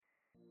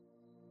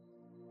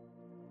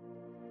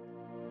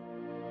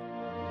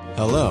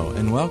Hello,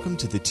 and welcome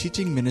to the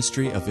teaching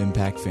ministry of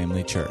Impact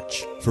Family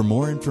Church. For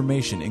more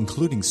information,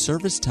 including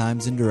service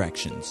times and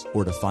directions,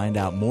 or to find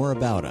out more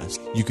about us,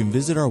 you can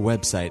visit our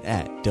website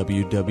at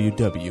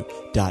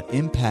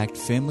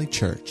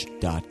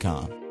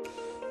www.impactfamilychurch.com.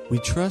 We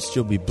trust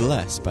you'll be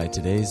blessed by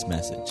today's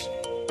message.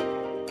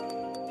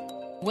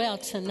 Well,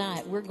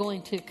 tonight we're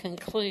going to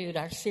conclude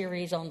our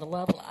series on the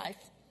love life.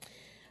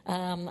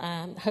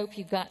 I hope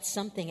you got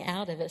something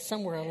out of it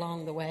somewhere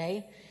along the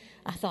way.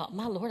 I thought,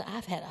 my Lord,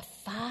 I've had a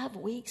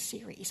 5-week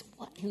series.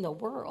 What in the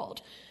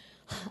world?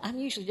 I'm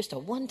usually just a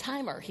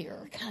one-timer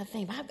here kind of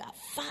thing. But I've got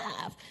 5.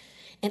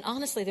 And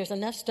honestly, there's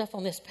enough stuff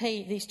on this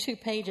page, these 2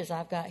 pages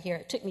I've got here.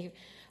 It took me,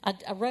 I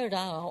wrote it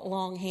out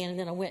longhand, and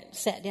then I went and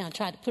sat down and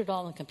tried to put it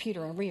all on the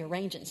computer and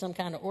rearrange it in some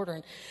kind of order.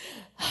 And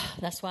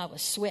that's why I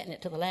was sweating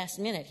it to the last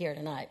minute here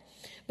tonight.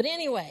 But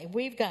anyway,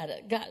 we've got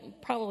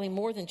probably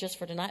more than just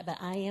for tonight, but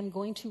I am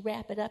going to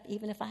wrap it up,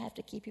 even if I have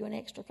to keep you an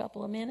extra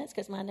couple of minutes,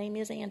 because my name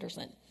is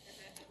Anderson.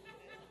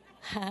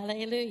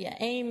 Hallelujah.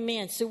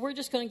 Amen. So we're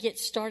just going to get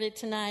started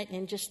tonight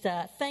and just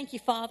thank you,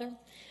 Father.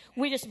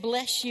 We just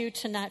bless you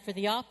tonight for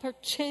the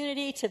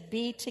opportunity to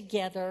be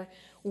together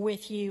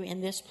with you in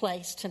this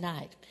place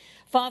tonight.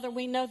 Father,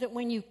 we know that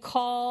when you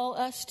call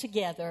us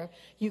together,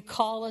 you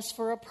call us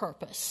for a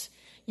purpose.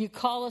 You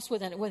call us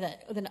with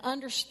an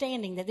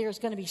understanding that there's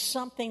going to be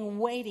something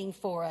waiting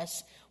for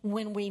us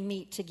when we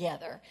meet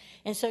together.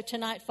 And so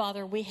tonight,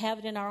 Father, we have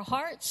it in our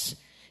hearts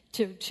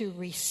to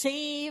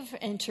receive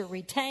and to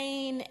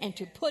retain and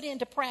to put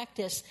into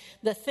practice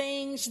the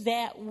things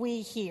that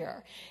we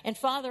hear. And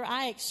Father,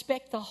 I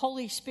expect the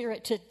Holy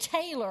Spirit to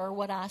tailor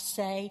what I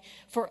say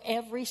for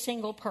every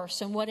single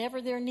person,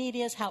 whatever their need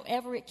is,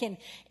 however it can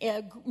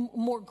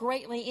more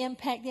greatly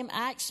impact them.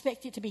 I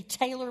expect it to be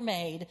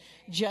tailor-made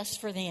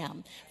just for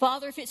them.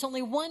 Father, if it's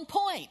only one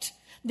point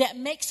that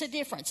makes a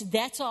difference,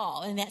 that's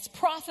all, and that's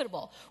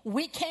profitable.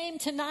 We came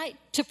tonight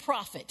to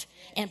profit,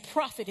 and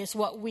profit is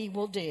what we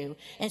will do.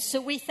 And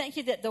so we thank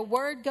you that the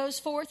word goes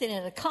forth and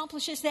it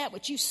accomplishes that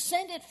which you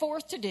send it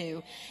forth to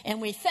do,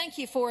 and we thank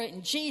you for it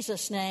in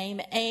Jesus' name.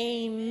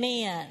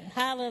 Amen.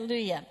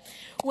 Hallelujah.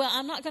 Well,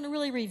 I'm not going to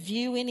really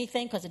review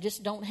anything because I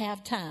just don't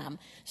have time.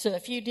 So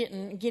if you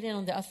didn't get in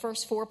on the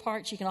first 4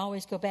 parts, you can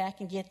always go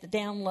back and get the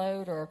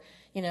download or,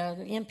 the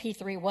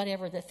MP3,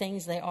 whatever the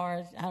things they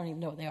are. I don't even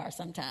know what they are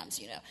sometimes,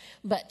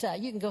 But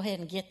you can go ahead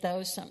and get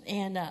those. So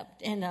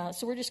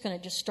we're just going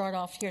to just start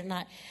off here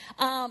tonight.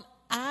 I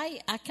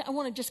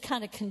want to just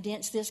kind of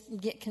condense this,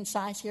 get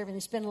concise here,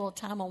 and spend a little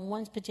time on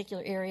one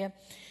particular area.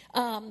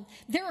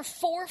 There are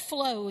 4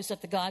 flows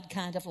of the God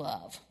kind of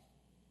love.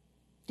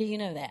 Do you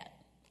know that?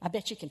 I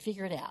bet you can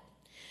figure it out.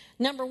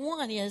 Number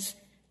 1 is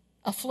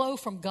a flow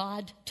from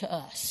God to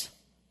us.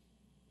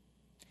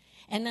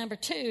 And number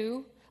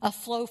 2, a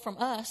flow from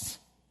us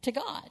to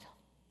God.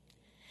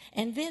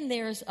 And then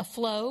there's a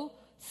flow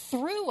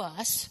through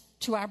us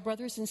to our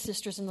brothers and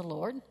sisters in the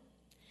Lord.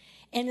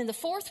 And then the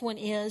 4th one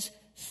is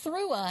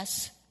through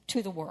us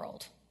to the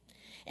world.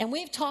 And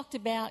we've talked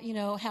about,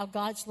 how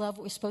God's love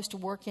was supposed to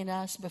work in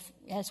us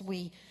as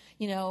we,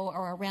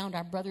 are around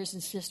our brothers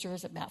and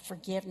sisters, about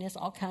forgiveness,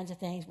 all kinds of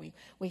things.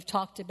 We've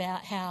talked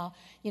about how,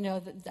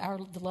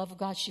 the love of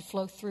God should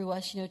flow through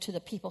us, to the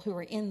people who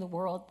are in the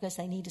world, because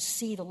they need to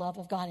see the love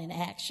of God in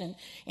action.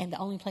 And the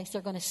only place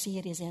they're going to see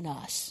it is in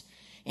us.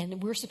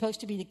 And we're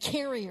supposed to be the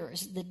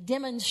carriers, the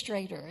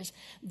demonstrators,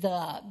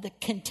 the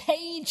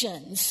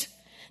contagions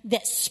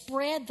that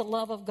spread the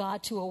love of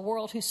God to a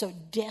world who so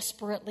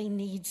desperately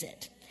needs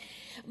it.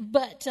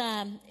 But,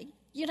 in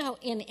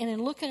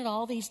looking at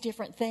all these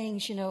different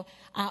things,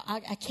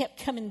 I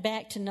kept coming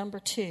back to number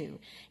 2,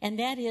 and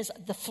that is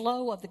the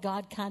flow of the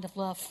God kind of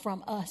love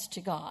from us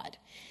to God.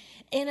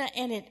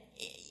 I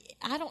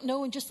don't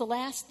know, in just the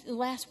last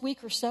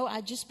week or so,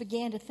 I just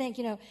began to think,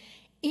 it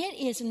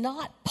is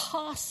not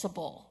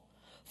possible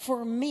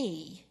for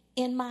me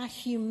in my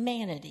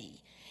humanity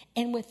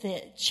and with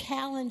the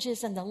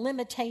challenges and the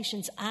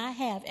limitations I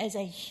have as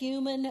a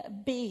human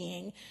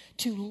being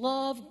to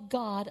love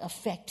God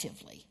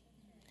effectively.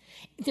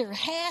 There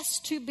has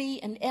to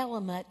be an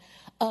element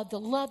of the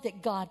love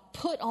that God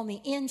put on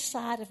the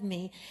inside of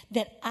me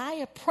that I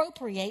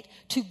appropriate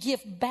to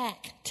give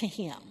back to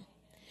Him.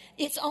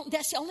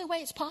 That's the only way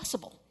it's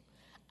possible.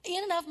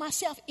 In and of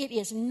myself, it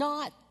is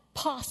not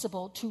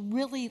possible to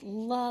really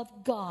love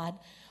God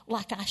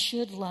like I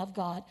should love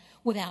God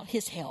without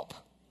His help.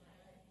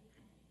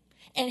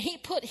 And He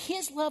put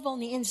His love on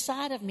the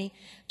inside of me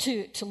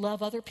to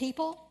love other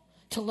people,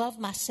 to love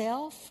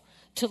myself,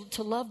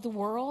 to love the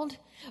world.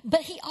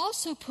 But He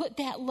also put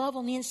that love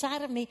on the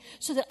inside of me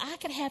so that I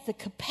could have the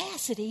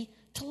capacity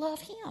to love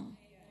Him.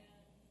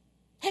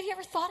 Have you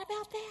ever thought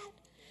about that?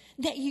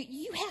 That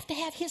you have to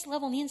have His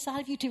love on the inside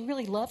of you to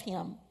really love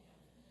Him.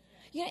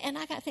 And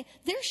I got to think,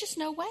 there's just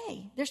no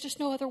way. There's just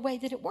no other way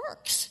that it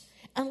works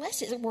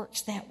unless it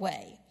works that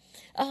way.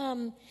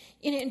 In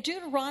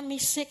Deuteronomy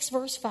 6,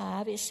 verse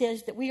 5, it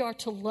says that we are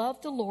to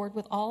love the Lord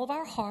with all of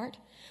our heart,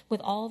 with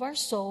all of our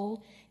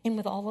soul, and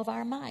with all of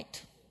our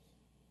might.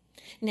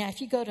 Now,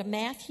 if you go to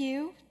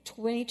Matthew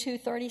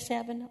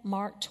 22:37,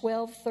 Mark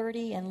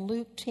 12:30, and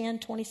Luke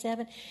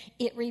 10:27,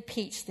 it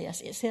repeats this.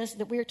 It says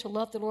that we are to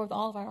love the Lord with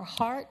all of our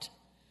heart,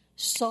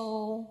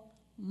 soul,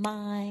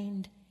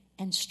 mind,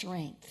 and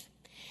strength.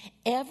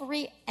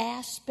 Every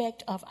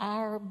aspect of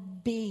our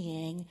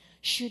being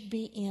should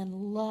be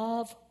in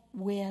love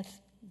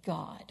with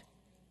God.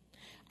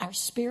 Our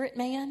spirit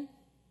man,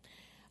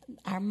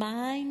 our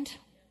mind,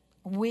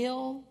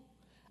 will,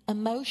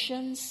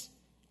 emotions,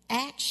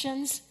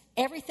 actions,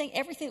 everything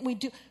we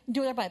do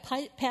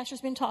everybody.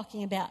 Pastor's been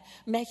talking about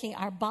making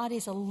our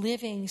bodies a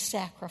living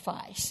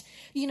sacrifice.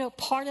 You know,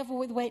 part of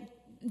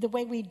the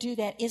way we do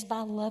that is by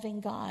loving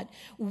God.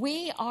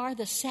 We are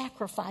the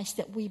sacrifice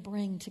that we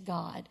bring to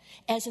God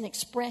as an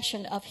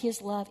expression of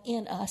His love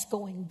in us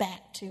going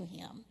back to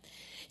Him.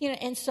 You know,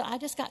 and so I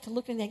just got to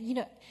look at that. You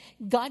know,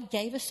 God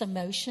gave us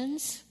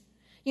emotions.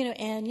 You know,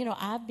 and, you know,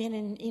 I've been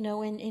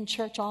in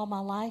church all my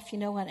life, you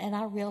know, and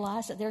I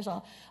realize that there's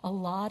a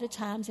lot of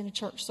times in a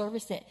church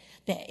service that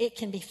it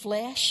can be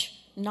flesh,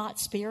 not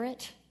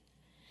spirit,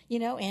 you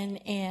know,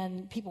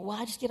 and people, well,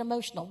 I just get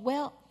emotional.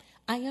 Well,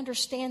 I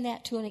understand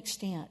that to an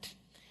extent.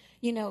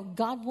 You know,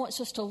 God wants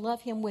us to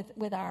love Him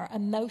with our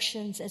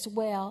emotions as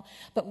well,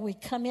 but when we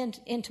come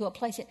into a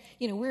place that,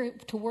 you know, we're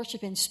to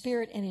worship in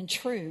spirit and in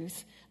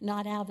truth,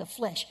 not out of the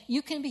flesh.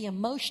 You can be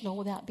emotional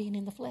without being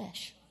in the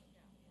flesh.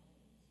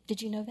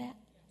 Did you know that?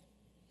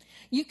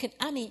 You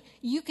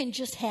can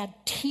just have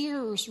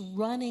tears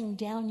running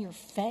down your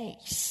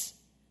face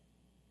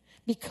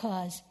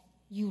because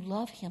you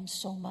love Him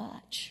so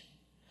much,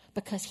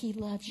 because He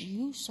loves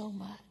you so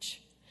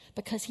much,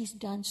 because He's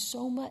done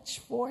so much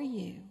for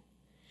you.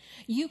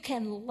 You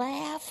can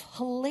laugh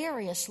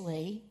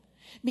hilariously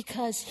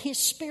because His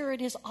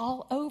Spirit is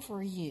all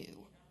over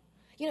you.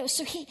 You know,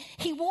 so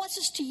He wants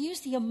us to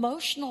use the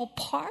emotional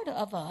part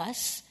of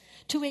us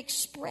to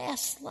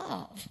express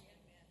love.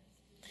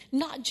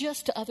 Not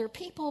just to other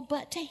people,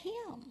 but to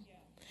Him.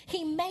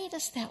 He made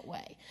us that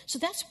way. So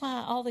that's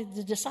why all the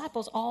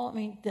disciples,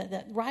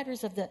 the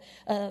writers of the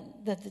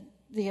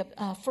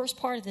first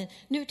part of the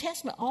New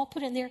Testament all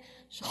put in their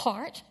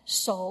heart,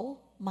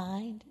 soul,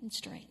 mind, and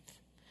strength.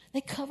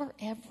 They cover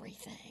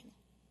everything.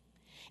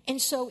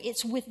 And so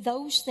it's with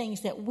those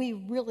things that we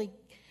really,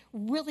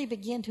 really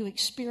begin to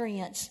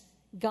experience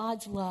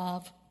God's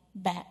love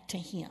back to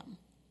Him.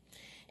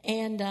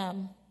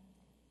 And,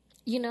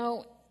 you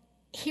know,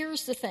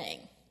 here's the thing.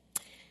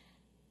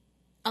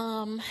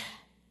 Well,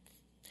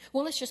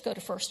 let's just go to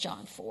 1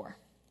 John 4.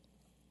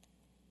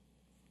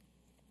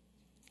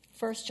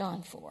 1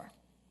 John 4.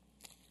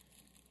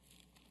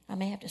 I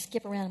may have to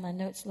skip around in my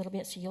notes a little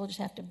bit, so you'll just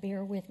have to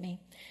bear with me.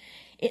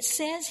 It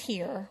says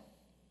here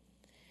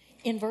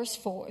in verse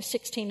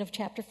 16 of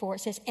chapter 4, it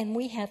says, "And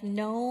we have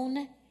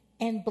known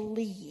and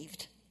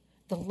believed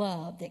the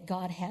love that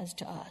God has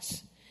to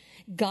us.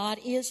 God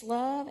is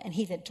love, and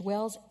he that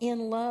dwells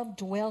in love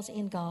dwells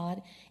in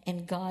God,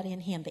 and God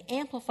in him." The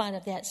Amplified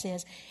of that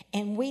says,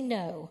 "And we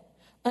know,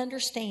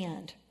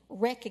 understand,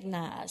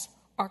 recognize,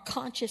 are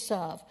conscious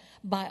of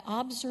by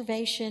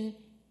observation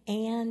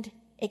and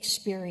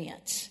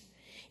experience."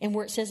 And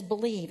where it says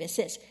believe, it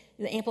says,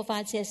 the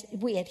Amplified says,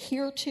 we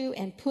adhere to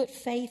and put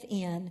faith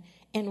in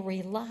and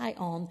rely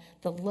on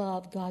the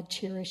love God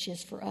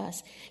cherishes for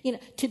us. You know,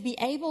 to be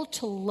able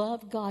to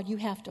love God, you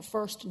have to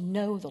first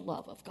know the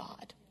love of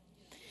God.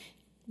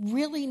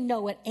 Really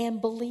know it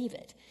and believe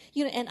it.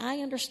 You know, and I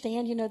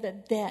understand, you know,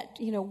 that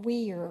you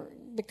know,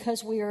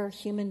 because we are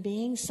human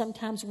beings,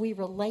 sometimes we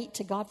relate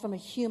to God from a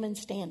human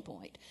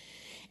standpoint.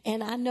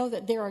 And I know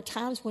that there are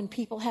times when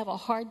people have a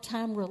hard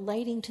time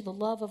relating to the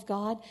love of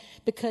God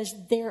because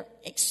their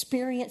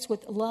experience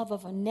with love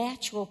of a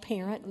natural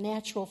parent,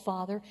 natural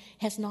father,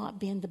 has not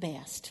been the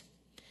best.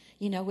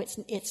 You know,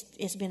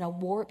 it's been a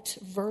warped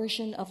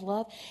version of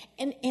love.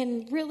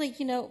 And really,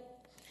 you know,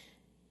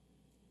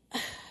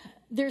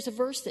 there's a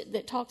verse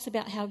that talks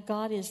about how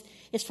God is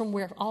from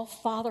where all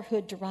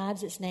fatherhood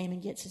derives its name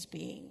and gets its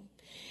being.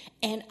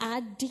 And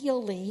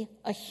ideally,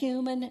 a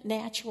human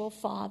natural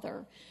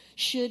father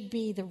should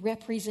be the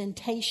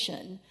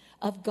representation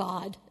of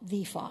God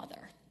the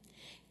Father.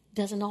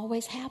 Doesn't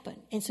always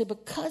happen. And so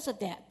because of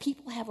that,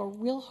 people have a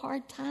real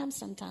hard time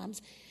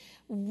sometimes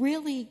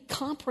really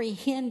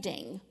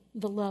comprehending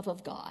the love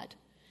of God.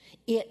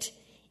 It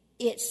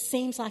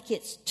seems like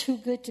it's too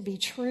good to be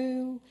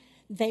true.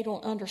 They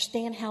don't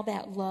understand how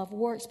that love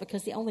works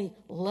because the only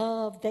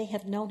love they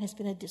have known has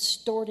been a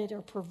distorted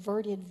or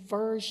perverted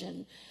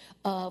version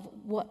of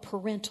what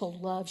parental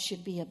love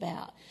should be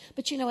about.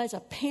 But, you know, as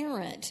a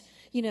parent,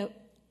 you know,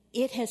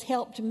 it has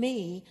helped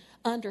me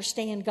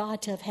understand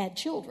God to have had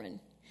children.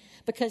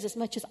 Because as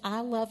much as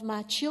I love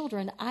my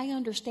children, I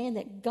understand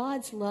that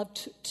God's love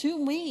to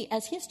me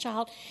as his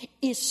child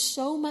is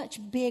so much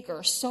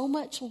bigger, so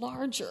much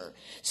larger,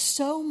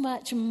 so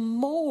much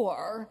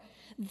more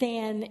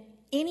than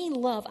any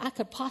love I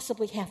could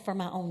possibly have for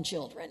my own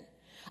children.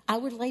 I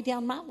would lay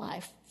down my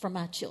life for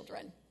my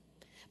children.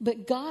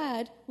 But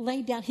God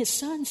laid down his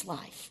son's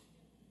life.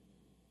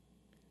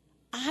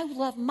 I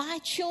love my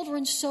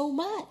children so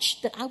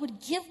much that I would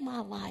give my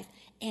life.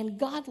 And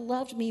God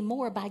loved me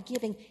more by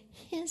giving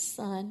his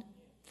son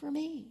for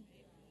me.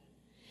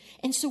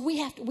 And so we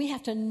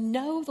have to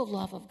know the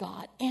love of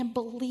God and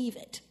believe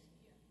it.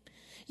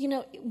 You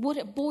know, what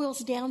it boils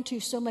down to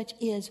so much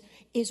is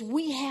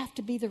we have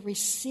to be the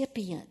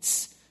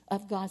recipients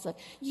of God's love.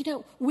 You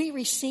know, we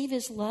receive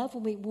his love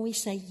when we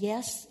say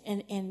yes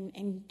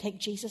and take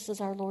Jesus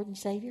as our Lord and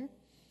Savior.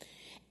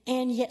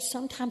 And yet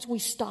sometimes we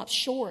stop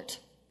short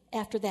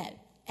after that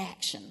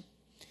action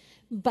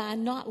by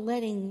not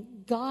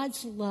letting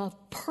God's love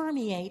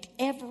permeate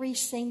every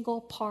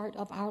single part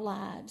of our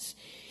lives.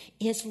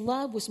 His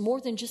love was more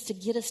than just to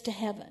get us to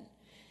heaven.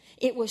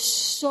 It was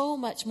so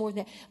much more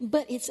than that.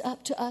 But it's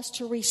up to us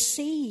to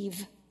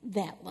receive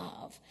that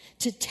love,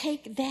 to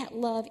take that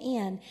love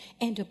in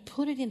and to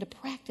put it into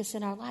practice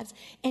in our lives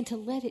and to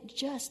let it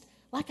just,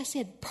 like I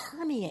said,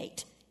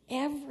 permeate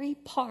every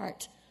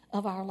part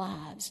of our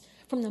lives.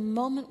 From the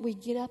moment we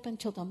get up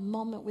until the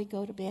moment we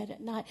go to bed at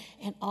night,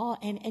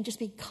 and just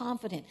be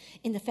confident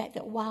in the fact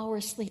that while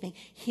we're sleeping,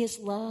 his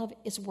love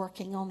is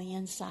working on the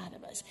inside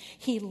of us.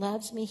 He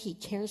loves me. He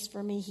cares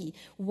for me. He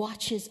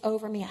watches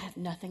over me. I have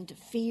nothing to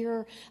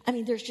fear. I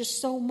mean, there's just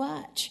so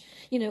much,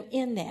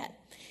 in that.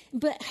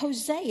 But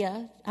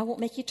Hosea, I won't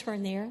make you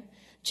turn there,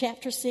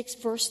 chapter 6,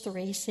 verse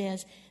 3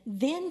 says,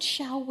 "Then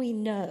shall we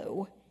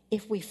know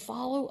if we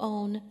follow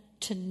on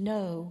to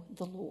know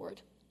the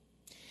Lord."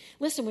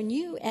 Listen, when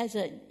you, as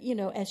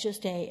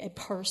just a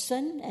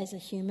person, as a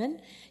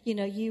human,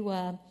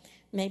 you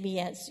maybe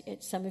as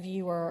some of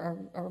you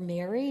are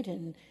married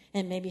and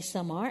maybe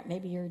some aren't.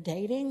 Maybe you're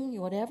dating,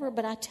 whatever.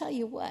 But I tell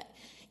you what,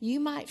 you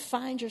might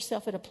find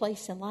yourself at a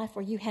place in life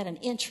where you had an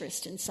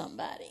interest in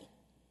somebody.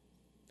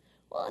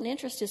 Well, an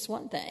interest is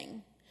one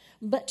thing,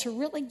 but to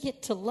really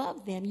get to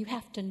love them, you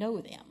have to know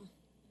them.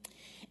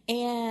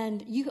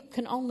 And you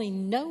can only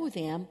know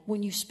them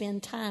when you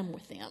spend time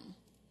with them.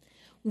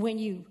 When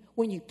you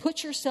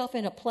put yourself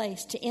in a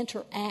place to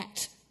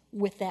interact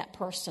with that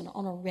person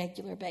on a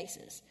regular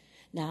basis.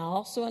 Now, I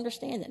also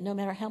understand that no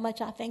matter how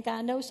much I think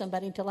I know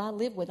somebody, until I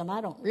live with them,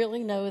 I don't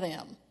really know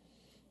them.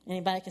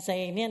 Anybody can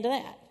say amen to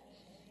that?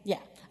 Yeah.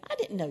 I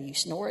didn't know you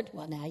snored.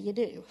 Well, now you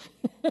do.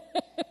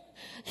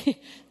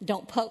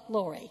 Don't poke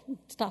Lori.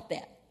 Stop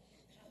that.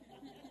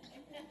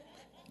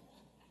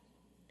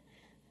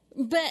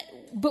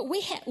 But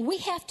we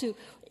have to.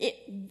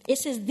 It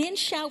says, "Then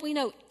shall we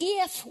know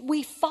if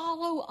we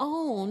follow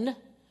on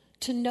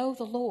to know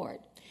the Lord."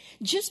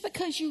 Just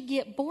because you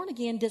get born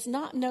again does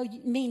not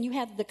mean you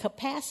have the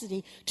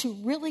capacity to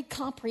really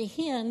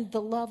comprehend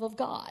the love of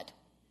God.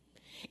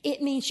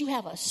 It means you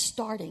have a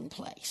starting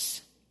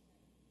place.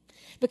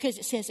 Because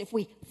it says if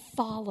we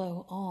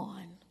follow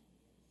on.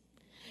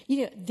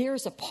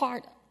 There's a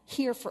part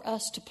here for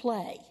us to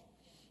play.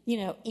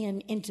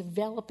 In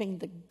developing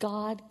the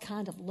God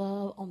kind of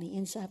love on the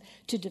inside,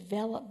 to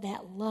develop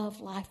that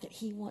love life that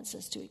he wants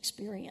us to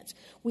experience.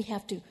 We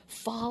have to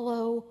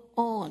follow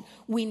on.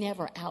 We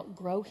never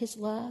outgrow his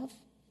love.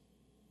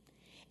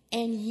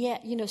 And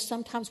yet,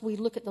 sometimes we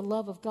look at the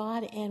love of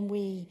God and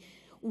we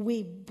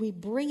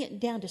bring it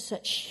down to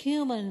such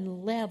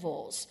human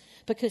levels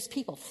because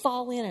people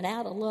fall in and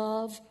out of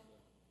love.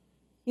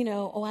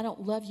 I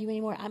don't love you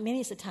anymore. Many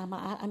of the time,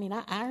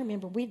 I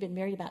remember we'd been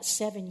married about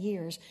 7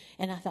 years,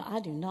 and I thought, I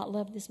do not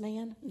love this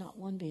man, not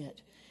one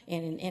bit.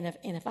 And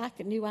if I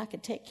knew I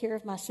could take care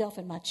of myself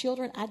and my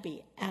children, I'd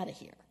be out of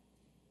here.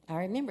 I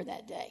remember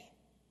that day.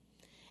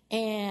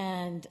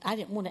 And I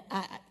didn't want to,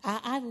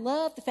 I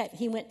love the fact that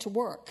he went to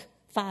work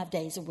 5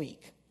 days a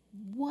week.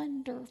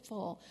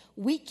 Wonderful.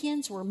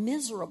 Weekends were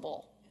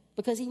miserable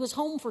because he was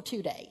home for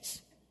 2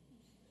 days.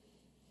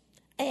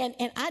 And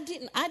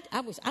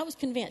I was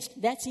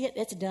convinced that's it,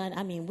 that's done.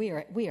 I mean, we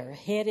are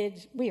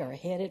headed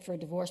for a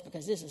divorce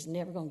because this is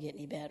never going to get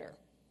any better.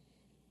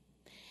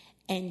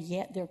 And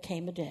yet there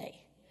came a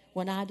day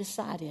when I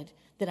decided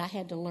that I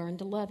had to learn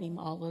to love him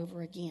all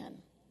over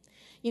again.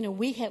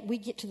 We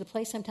get to the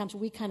place sometimes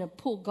where we kind of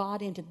pull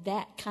God into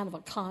that kind of a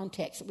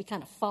context that we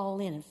kind of fall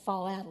in and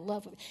fall out of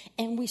love with.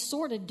 And we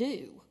sort of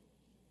do.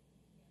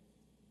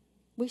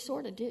 We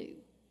sort of do.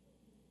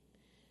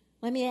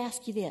 Let me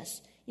ask you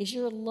this. Is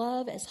your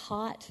love as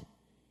hot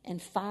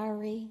and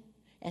fiery,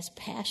 as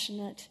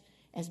passionate,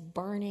 as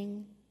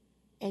burning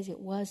as it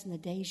was in the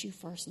days you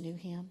first knew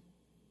him?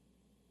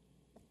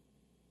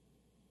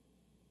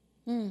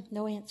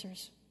 No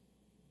answers.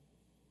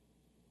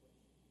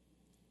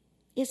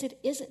 Is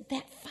it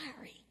that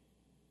fiery?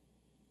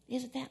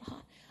 Is it that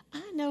hot?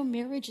 I know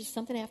marriage is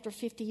something after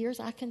 50 years,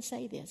 I can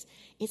say this.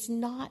 It's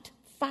not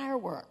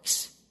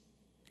fireworks,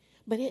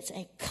 but it's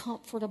a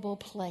comfortable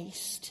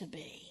place to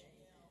be.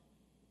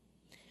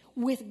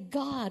 With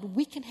God,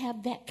 we can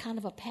have that kind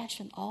of a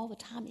passion all the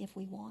time if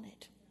we want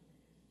it.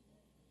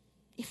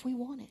 If we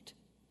want it.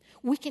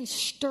 We can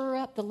stir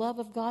up the love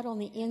of God on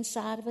the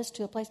inside of us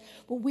to a place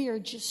where we are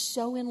just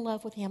so in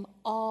love with him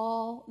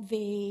all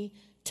the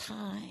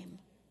time.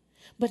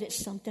 But it's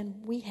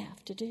something we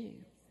have to do.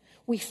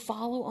 We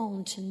follow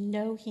on to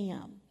know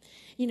him.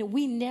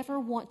 we never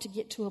want to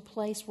get to a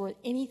place where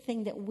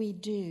anything that we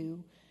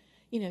do,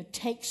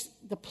 takes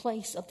the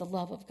place of the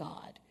love of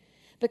God.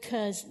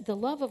 Because the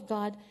love of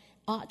God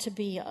ought to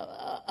be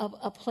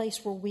a place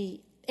where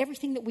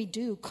everything that we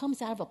do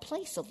comes out of a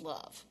place of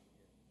love.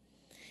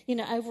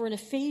 Over in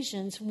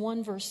Ephesians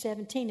 1 verse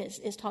 17,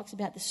 it talks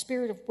about the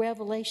spirit of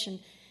revelation,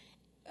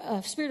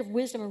 spirit of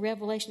wisdom and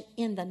revelation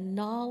in the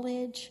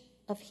knowledge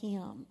of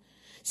Him.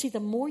 See, the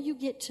more you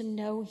get to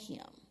know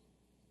Him,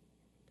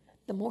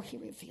 the more He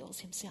reveals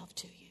Himself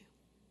to you.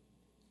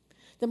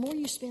 The more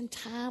you spend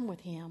time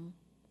with Him,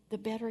 the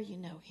better you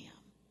know Him.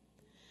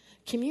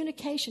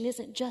 Communication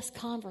isn't just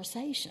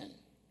conversation.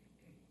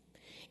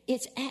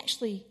 It's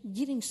actually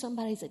getting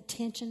somebody's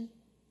attention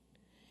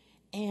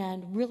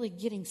and really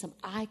getting some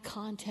eye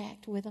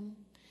contact with them.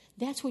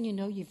 That's when you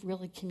know you've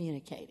really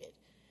communicated.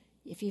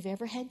 If you've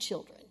ever had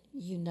children,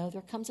 you know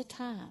there comes a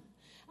time,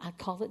 I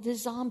call it the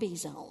zombie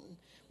zone,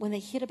 when they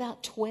hit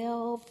about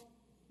 12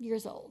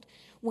 years old,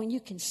 when you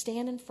can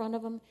stand in front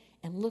of them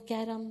and look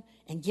at them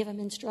and give them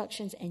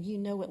instructions, and you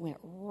know it went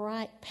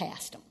right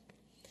past them.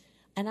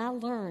 And I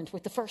learned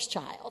with the first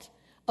child,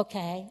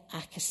 okay,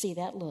 I can see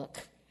that look.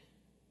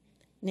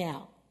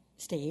 Now,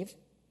 Steve,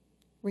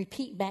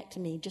 repeat back to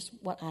me just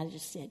what I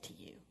just said to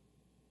you.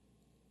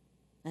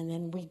 And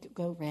then we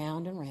go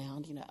round and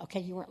round,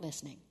 okay, you weren't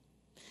listening.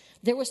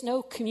 There was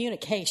no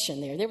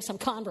communication there. There was some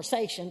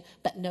conversation,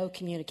 but no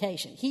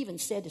communication. He even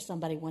said to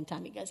somebody one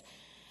time, he goes,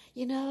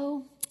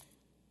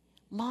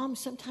 Mom,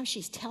 sometimes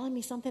she's telling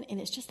me something, and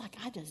it's just like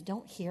I just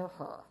don't hear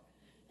her.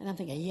 And I'm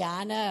thinking, yeah,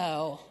 I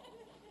know.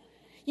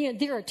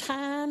 There are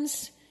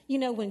times,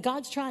 when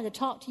God's trying to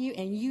talk to you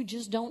and you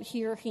just don't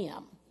hear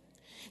Him.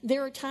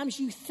 There are times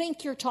you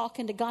think you're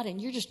talking to God and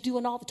you're just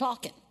doing all the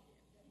talking.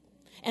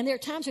 And there are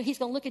times where He's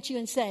going to look at you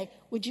and say,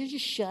 would you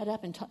just shut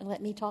up and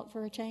let me talk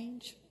for a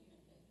change?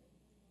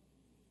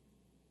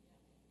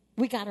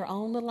 We got our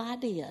own little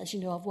ideas,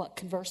 of what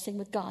conversing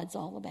with God's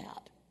all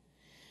about.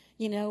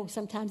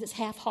 Sometimes it's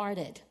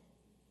half-hearted.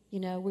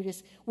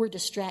 We're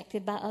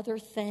distracted by other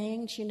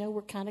things.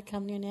 We're kind of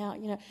coming in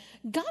and out.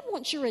 God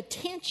wants your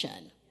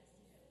attention.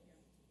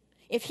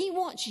 If you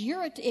want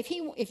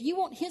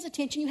His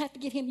attention, you have to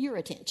give Him your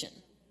attention.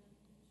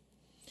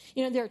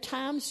 There are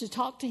times to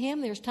talk to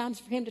Him. There's times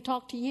for Him to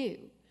talk to you.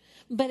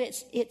 But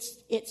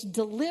it's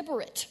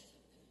deliberate.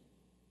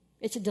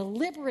 It's a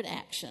deliberate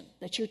action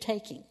that you're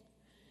taking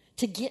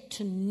to get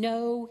to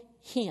know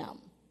Him.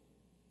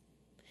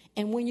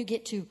 And when you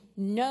get to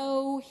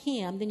know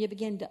Him, then you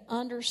begin to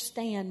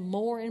understand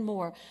more and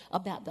more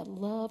about the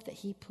love that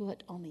He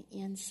put on the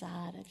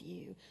inside of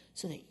you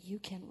so that you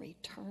can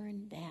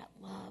return that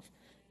love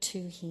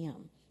to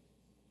Him.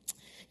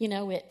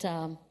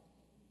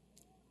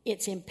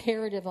 It's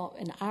imperative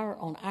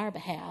on our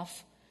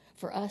behalf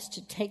for us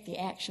to take the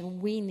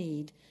action we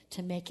need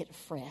to make it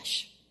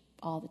fresh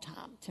all the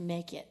time, to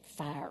make it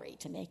fiery,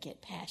 to make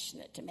it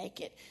passionate, to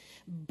make it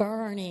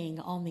burning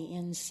on the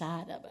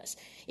inside of us.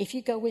 If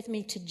you go with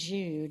me to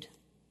Jude,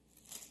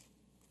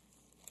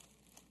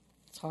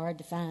 it's hard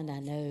to find, I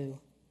know.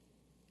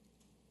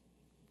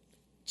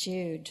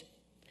 Jude,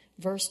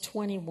 verse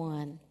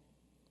 21.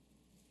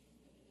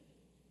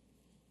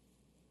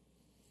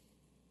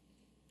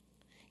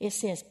 It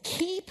says,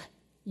 keep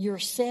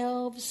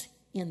yourselves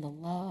in the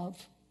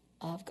love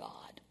of God.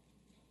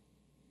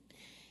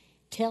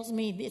 Tells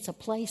me it's a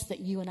place that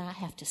you and I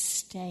have to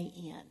stay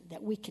in,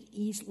 that we could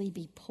easily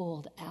be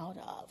pulled out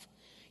of.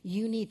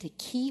 You need to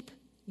keep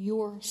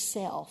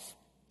yourself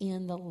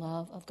in the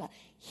love of God.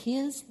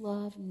 His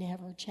love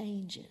never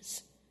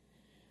changes.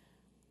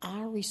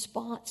 Our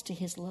response to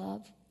His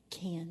love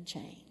can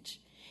change.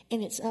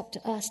 And it's up to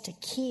us to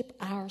keep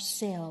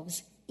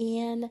ourselves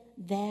in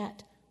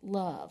that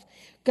love.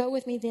 Go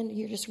with me then,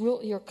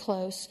 you're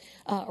close.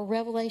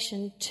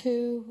 Revelation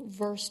 2,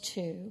 verse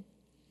 2.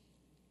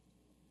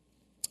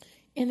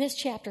 In this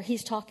chapter,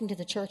 he's talking to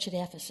the church at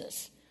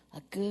Ephesus, a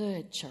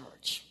good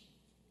church,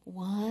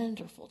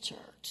 wonderful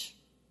church.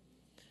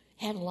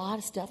 Had a lot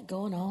of stuff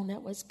going on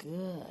that was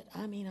good.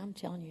 I mean, I'm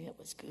telling you, it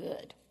was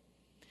good.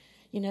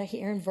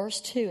 Here in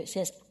verse 2, it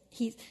says,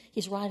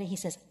 he's writing, he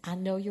says, I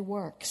know your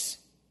works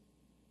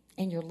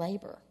and your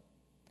labor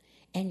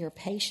and your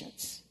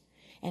patience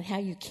and how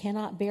you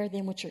cannot bear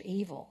them which are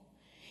evil.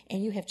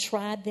 And you have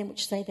tried them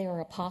which say they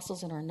are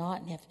apostles and are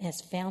not, and has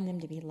found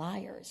them to be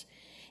liars.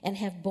 And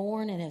have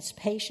borne and has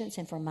patience,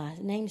 and for my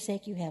name's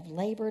sake you have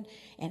labored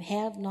and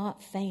have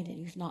not fainted.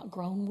 You've not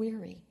grown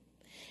weary.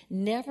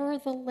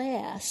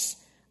 Nevertheless,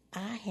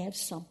 I have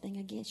something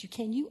against you.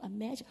 Can you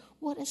imagine?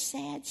 What a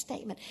sad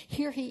statement.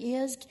 Here he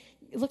is.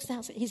 It looks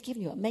like he's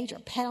giving you a major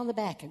pat on the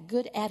back, a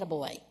good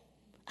attaboy.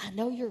 I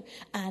know your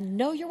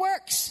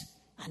works.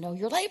 I know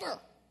your labor.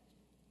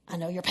 I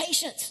know your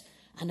patience.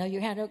 I know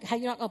how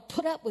you're not going to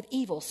put up with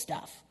evil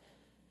stuff.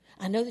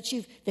 I know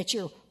that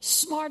you're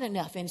smart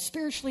enough and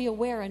spiritually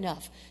aware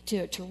enough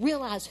to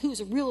realize who's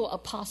a real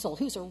apostle,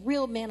 who's a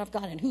real man of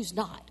God, and who's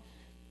not.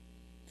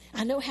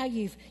 I know how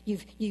you've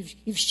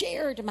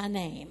shared my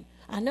name.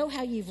 I know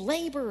how you've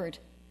labored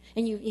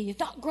and you've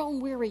not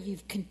grown weary.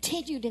 You've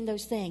continued in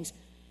those things.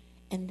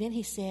 And then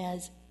he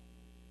says,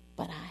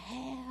 but I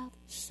have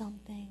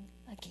something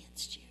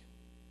against you.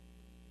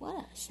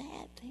 What a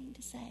sad thing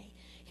to say.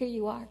 Here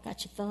you are,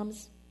 got your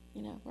thumbs,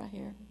 right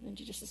here, and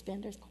your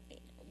suspenders. Oh,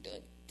 I'm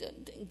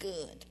doing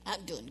good.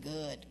 I'm doing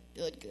good.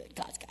 Good.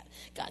 God's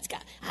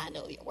got it. I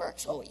know your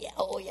works. Oh, yeah,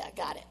 I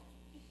got it.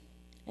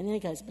 And then he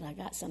goes, but I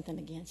got something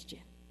against you.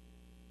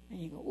 And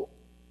you go, ooh.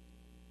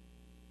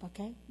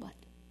 Okay, what?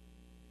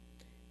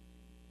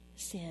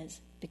 It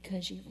says,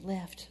 because you've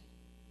left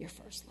your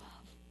first love.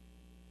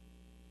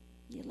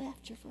 You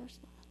left your first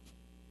love.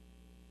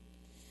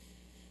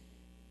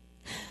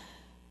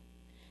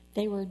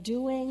 They were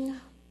doing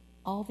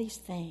all these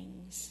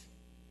things,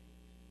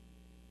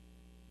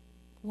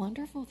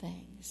 wonderful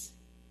things,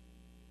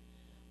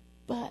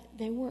 but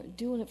they weren't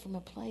doing it from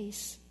a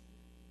place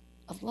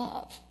of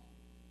love,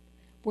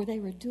 where they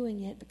were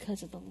doing it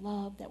because of the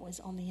love that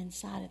was on the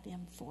inside of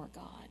them for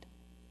God.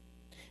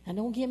 Now,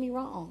 don't get me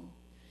wrong.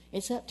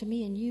 It's up to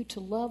me and you to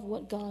love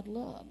what God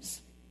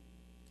loves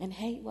and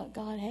hate what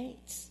God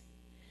hates.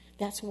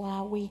 That's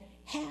why we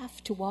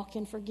have to walk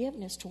in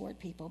forgiveness toward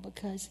people,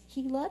 because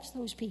he loves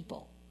those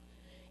people.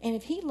 And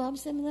if he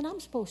loves them, then I'm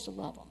supposed to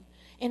love them.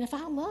 And if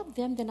I love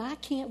them, then I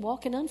can't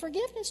walk in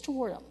unforgiveness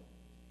toward them.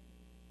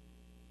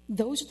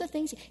 Those are the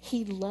things.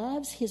 He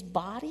loves his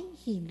body.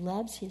 He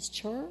loves his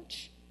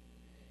church.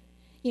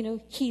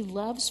 He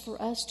loves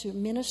for us to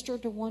minister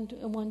to one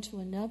to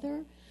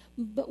another.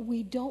 But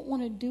we don't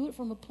want to do it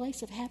from a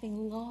place of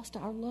having lost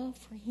our love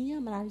for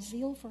him and our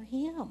zeal for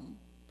him.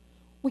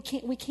 We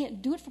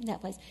can't do it from that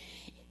place.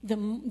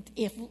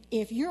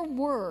 If your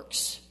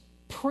works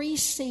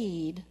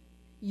precede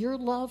your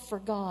love for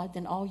God,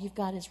 then all you've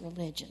got is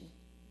religion.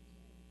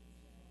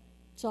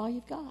 It's all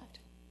you've got.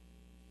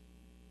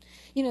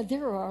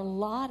 There are a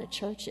lot of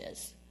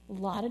churches, a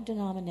lot of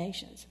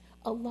denominations,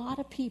 a lot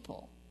of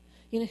people,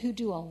 who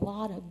do a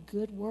lot of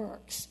good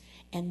works,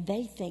 and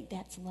they think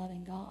that's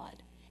loving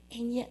God,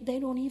 and yet they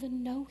don't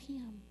even know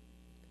him.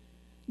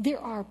 There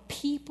are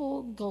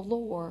people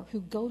galore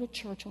who go to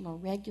church on a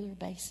regular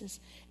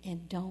basis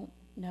and don't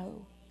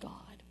know God.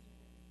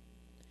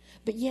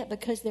 But yet,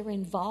 because they're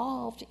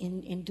involved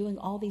in doing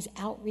all these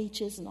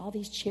outreaches and all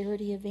these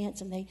charity events,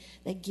 and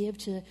they give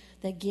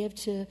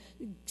to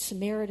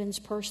Samaritan's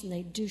Purse, and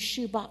they do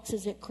shoe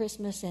boxes at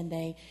Christmas, and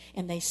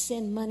they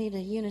send money to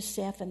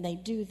UNICEF, and they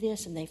do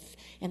this, and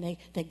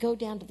they go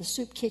down to the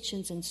soup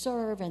kitchens and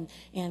serve, and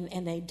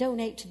they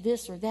donate to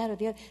this or that or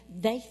the other.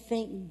 They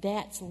think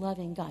that's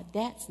loving God.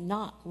 That's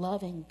not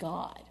loving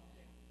God.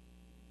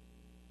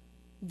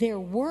 Their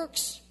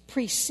works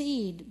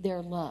precede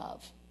their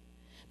love.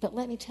 But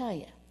let me tell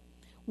you,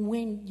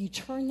 when you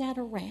turn that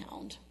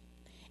around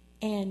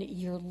and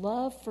your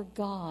love for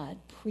God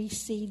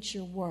precedes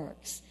your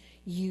works,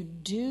 you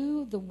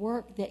do the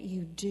work that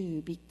you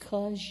do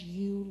because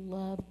you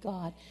love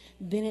God,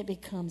 then it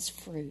becomes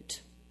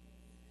fruit.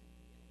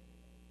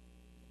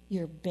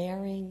 You're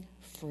bearing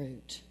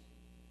fruit.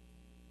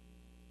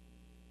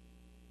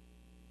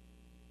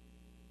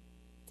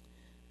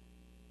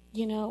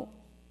 In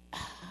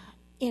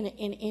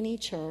any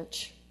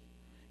church,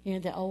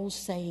 the old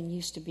saying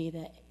used to be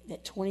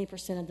that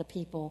 20% of the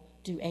people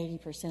do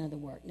 80% of the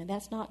work. Now,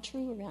 that's not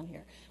true around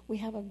here. We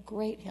have a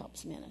great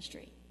helps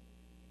ministry.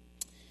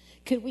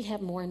 Could we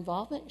have more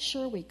involvement?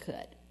 Sure, we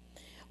could.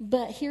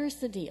 But here's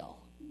the deal.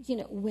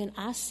 When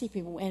I see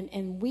people,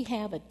 and we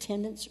have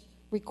attendance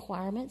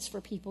requirements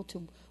for people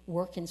to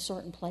work in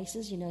certain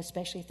places,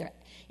 especially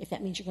if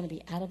that means you're going to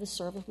be out of the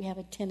service, we have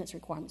attendance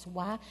requirements.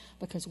 Why?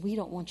 Because we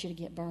don't want you to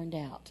get burned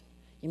out.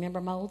 You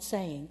remember my old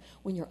saying,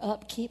 when your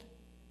upkeep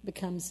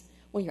becomes,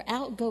 when your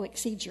outgo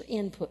exceeds your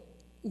input,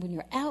 when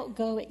your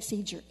outgo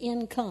exceeds your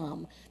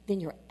income,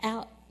 then you're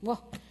out.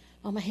 Well,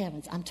 oh my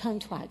heavens, I'm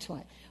tongue-tied.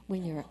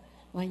 When your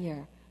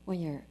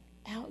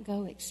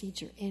outgo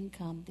exceeds your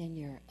income, then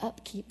your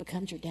upkeep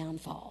becomes your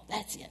downfall.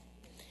 That's it.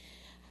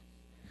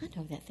 I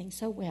know that thing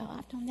so well.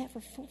 I've done that for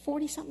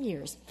 40-something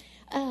years.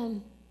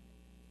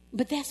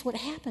 But that's what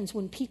happens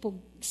when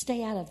people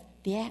stay out of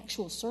the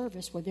actual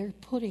service where they're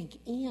putting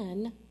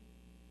in,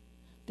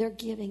 they're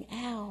giving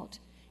out,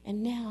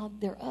 and now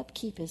their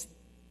upkeep is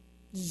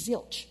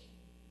zilch.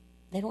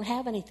 They don't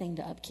have anything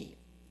to upkeep.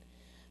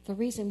 The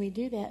reason we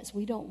do that is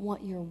we don't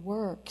want your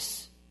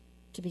works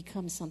to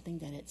become something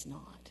that it's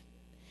not.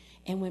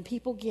 And when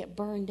people get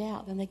burned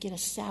out, then they get a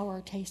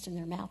sour taste in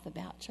their mouth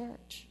about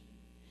church.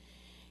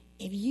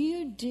 If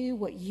you do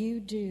what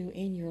you do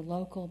in your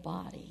local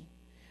body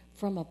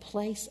from a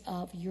place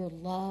of your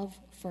love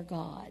for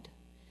God,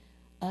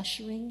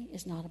 ushering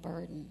is not a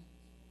burden.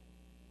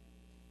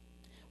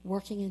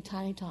 Working in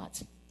Tiny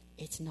Tots,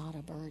 it's not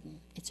a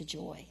burden. It's a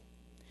joy.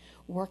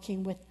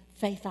 Working with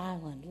Faith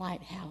Island,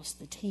 Lighthouse,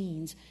 the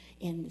teens,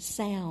 in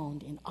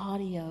sound, in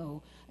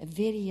audio,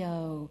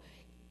 video,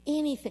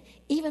 anything,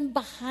 even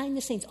behind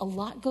the scenes. A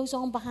lot goes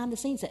on behind the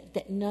scenes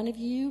that none of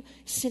you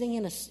sitting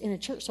in a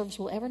church service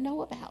will ever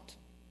know about.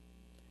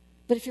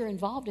 But if you're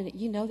involved in it,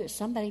 you know that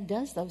somebody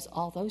does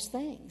all those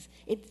things.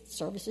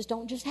 Services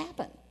don't just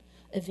happen.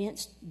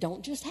 Events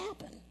don't just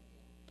happen.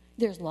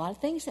 There's a lot of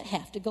things that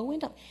have to go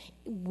into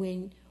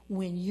when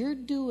you're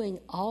doing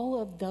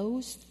all of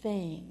those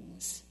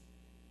things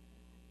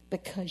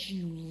because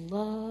you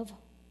love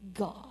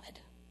God,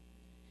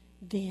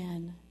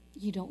 then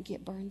you don't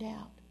get burned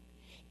out.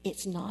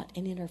 It's not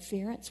an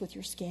interference with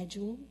your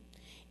schedule.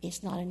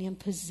 It's not an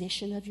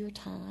imposition of your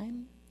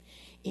time.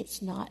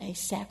 It's not a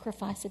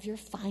sacrifice of your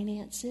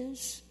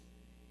finances.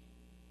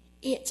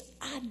 It's,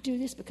 I do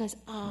this because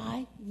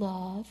I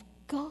love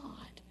God.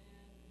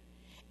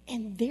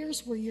 And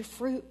there's where your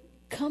fruit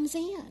comes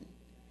in.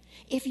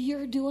 If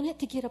you're doing it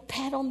to get a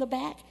pat on the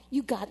back,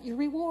 you got your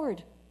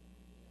reward.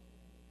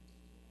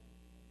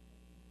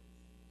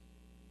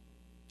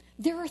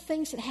 There are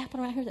things that happen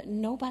around here that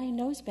nobody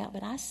knows about,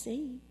 but I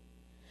see.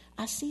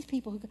 I see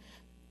people who,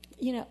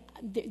 you know,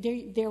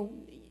 they're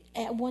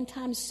at one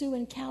time Sue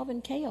and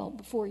Calvin Kale,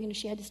 before, you know,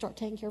 she had to start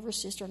taking care of her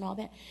sister and all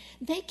that,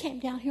 they came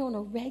down here on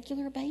a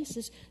regular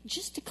basis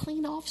just to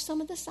clean off some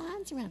of the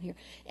signs around here.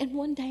 And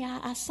one day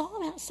I saw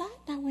them outside,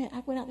 and I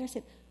went out there and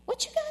said,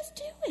 "What you guys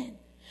doing?"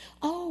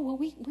 "Oh, well,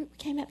 we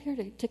came up here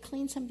to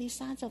clean some of these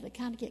signs off that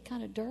get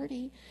kind of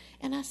dirty."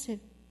 And I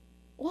said,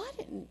 "Well,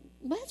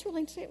 that's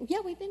really interesting." "Yeah,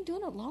 we've been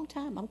doing it a long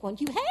time." I'm going,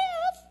 "You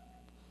have?"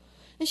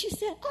 And she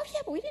said, "Oh, yeah,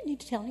 but we didn't need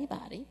to tell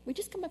anybody. We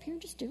just come up here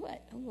and just do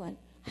it." I'm going,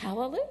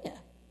 hallelujah.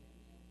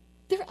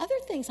 There are other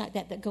things like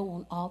that go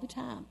on all the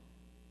time.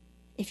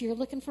 If you're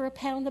looking for a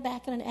pat on the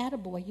back and an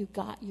attaboy, you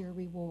got your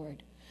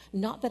reward.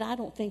 Not that I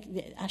don't think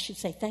that I should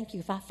say thank you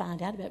if I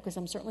find out about it, because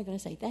I'm certainly going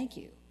to say thank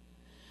you.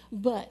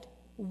 But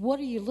what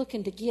are you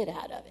looking to get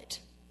out of it?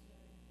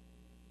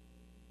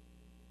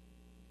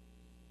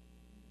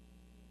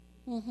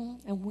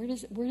 And where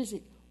does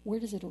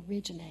it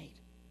originate?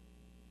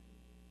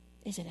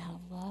 Is it out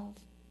of love?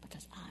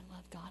 Because I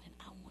love God and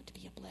I want to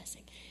be a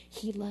blessing.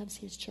 He loves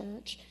his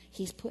church.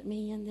 He's put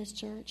me in this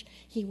church.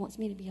 He wants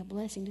me to be a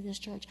blessing to this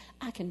church.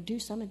 I can do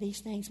some of these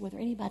things whether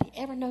anybody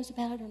ever knows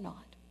about it or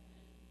not.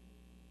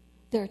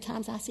 There are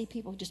times I see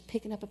people just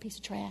picking up a piece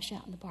of trash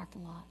out in the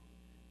parking lot,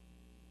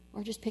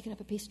 or just picking up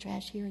a piece of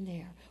trash here and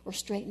there, or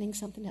straightening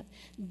something up.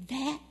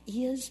 That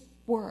is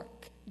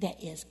work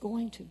that is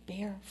going to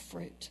bear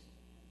fruit.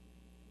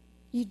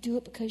 You do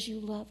it because you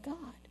love God.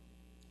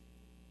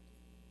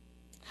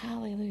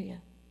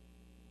 Hallelujah.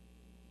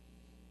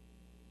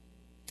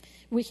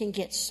 We can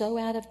get so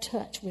out of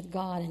touch with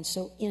God and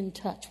so in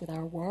touch with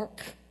our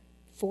work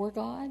for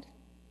God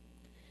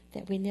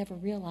that we never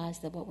realize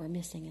that what we're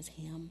missing is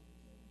Him.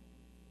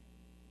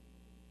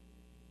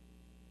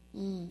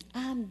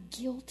 I'm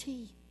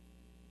guilty.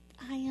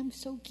 I am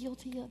so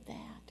guilty of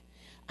that.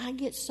 I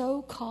get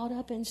so caught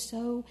up and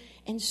so,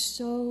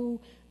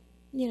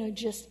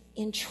 just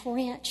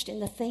entrenched in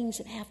the things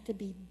that have to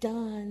be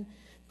done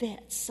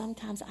that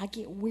sometimes I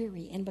get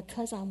weary. And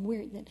because I'm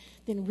weary,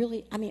 then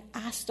really,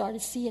 I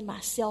started seeing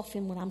myself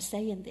in when I'm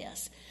saying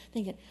this,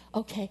 thinking,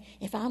 okay,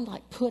 if I'm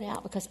like put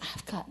out because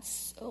I've got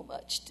so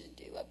much to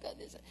do, I've got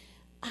this,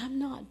 I'm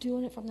not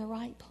doing it from the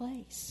right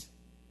place.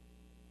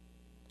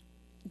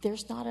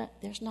 There's not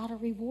a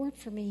reward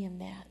for me in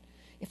that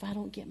if I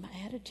don't get my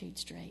attitude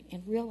straight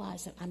and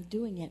realize that I'm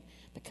doing it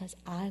because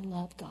I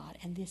love God.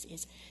 And this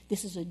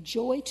is a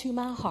joy to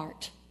my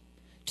heart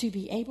to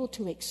be able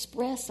to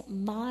express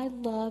my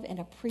love and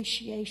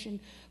appreciation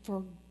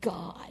for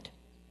God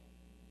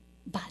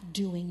by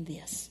doing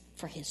this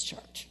for His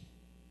church.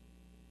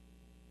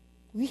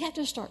 We have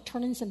to start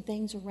turning some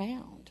things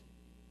around.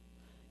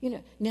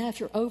 Now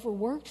if you're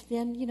overworked,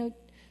 then,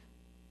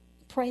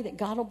 pray that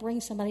God will bring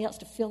somebody else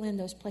to fill in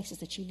those places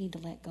that you need to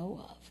let go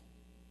of.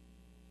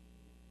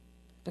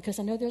 Because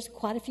I know there's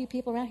quite a few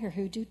people around here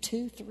who do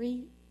 2,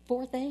 3,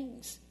 4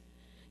 things.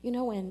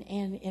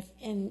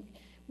 And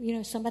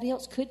somebody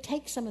else could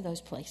take some of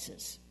those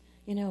places,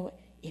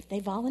 if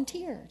they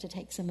volunteer to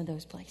take some of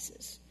those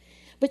places.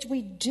 But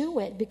we do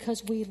it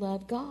because we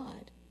love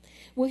God.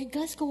 Well,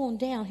 let's go on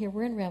down here.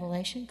 We're in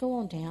Revelation. Go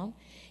on down.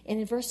 And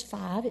in verse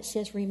 5, it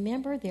says,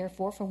 "Remember,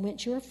 therefore, from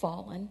whence you are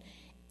fallen,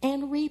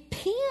 and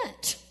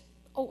repent."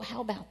 Oh,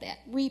 how about that?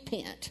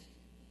 Repent.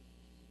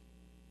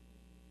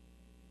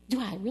 Do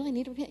I really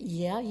need to repent?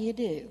 Yeah, you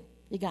do.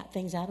 You got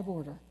things out of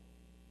order.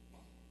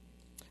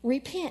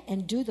 Repent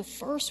and do the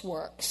first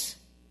works.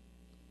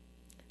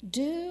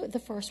 Do the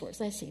first works.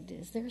 Let's see.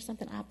 Is there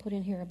something I put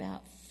in here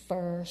about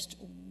first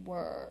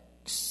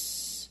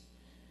works?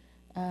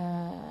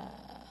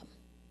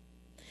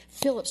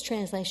 Phillips'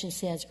 translation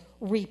says,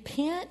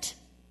 "Repent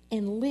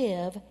and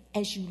live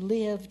as you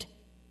lived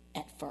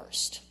at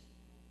first."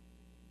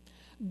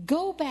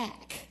 Go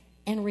back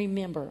and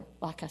remember,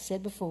 like I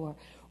said before,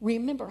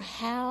 remember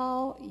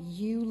how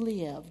you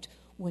lived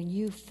when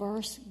you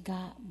first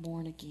got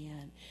born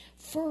again,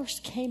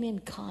 first came in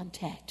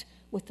contact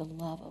with the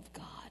love of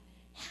God.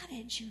 How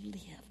did you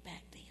live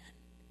back then?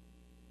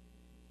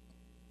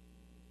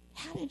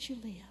 How did you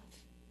live?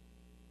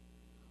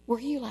 Were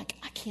you like,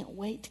 I can't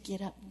wait to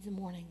get up in the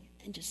morning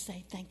and just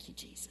say, "Thank you,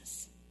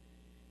 Jesus"?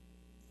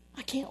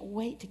 I can't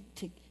wait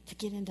to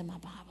get into my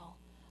Bible.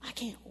 I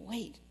can't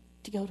wait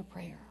to go to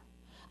prayer.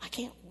 I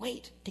can't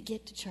wait to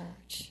get to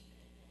church.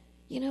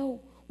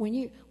 when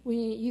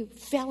you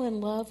fell in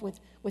love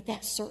with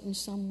that certain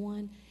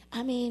someone,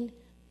 I mean,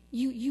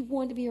 you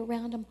wanted to be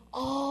around them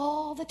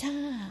all the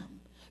time.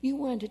 You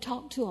wanted to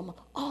talk to them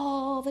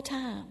all the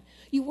time.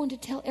 You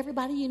wanted to tell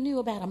everybody you knew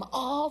about them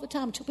all the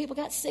time until people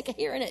got sick of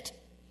hearing it.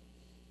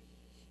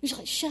 You're just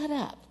like, shut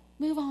up,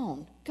 move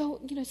on, go,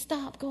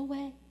 stop, go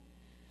away.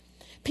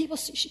 People,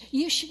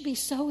 you should be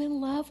so in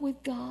love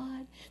with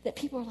God that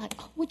people are like,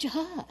 oh, would you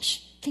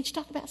hush? Can't you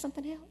talk about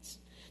something else?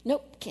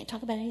 Nope, can't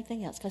talk about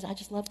anything else because I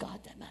just love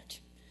God that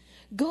much.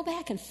 Go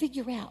back and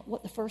figure out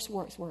what the first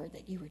words were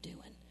that you were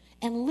doing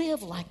and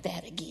live like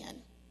that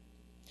again.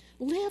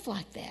 Live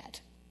like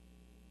that.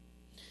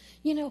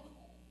 When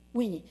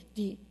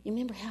you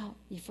remember how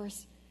you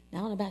first, now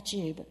I don't know about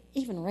you, but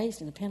even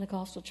raised in a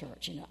Pentecostal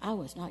church, I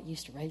was not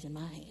used to raising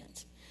my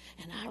hands.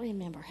 And I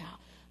remember how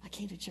I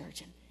came to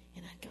church and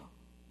I'd go,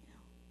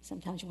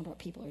 sometimes you wonder what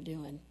people are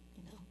doing.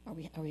 Are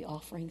we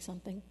offering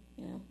something?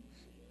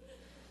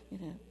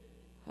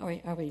 Are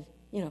we?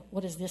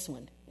 What is this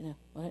one?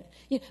 What?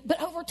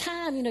 But over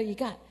time, you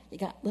got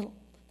little.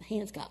 The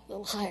hands got a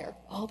little higher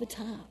all the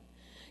time.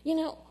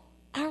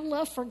 Our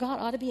love for God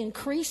ought to be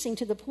increasing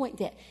to the point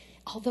that,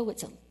 although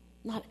it's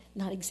not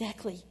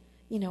exactly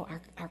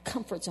our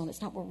comfort zone,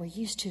 it's not what we're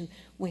used to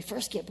when we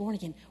first get born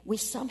again. We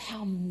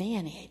somehow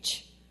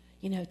manage,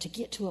 to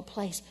get to a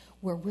place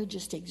where we're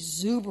just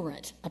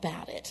exuberant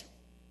about it.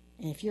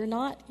 And if you're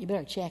not, you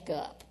better check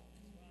up.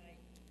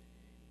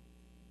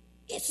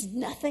 It's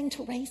nothing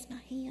to raise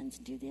my hands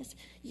and do this.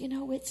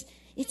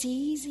 It's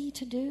easy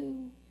to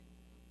do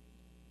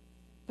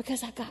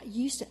because I got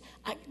used to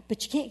it.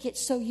 But you can't get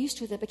so used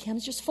to it that it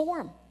becomes just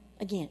form.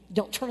 Again,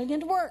 don't turn it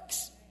into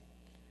works.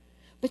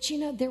 But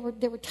there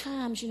were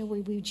times where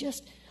we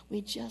just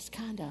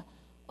kind of,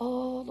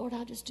 oh Lord,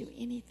 I'll just do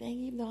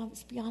anything, even though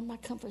it's beyond my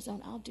comfort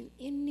zone. I'll do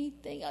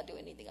anything. I'll do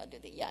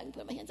that. Yeah, I can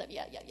put my hands up.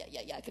 Yeah,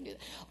 I can do that.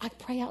 I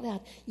pray out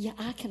loud. Yeah,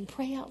 I can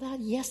pray out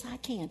loud. Yes, I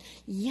can.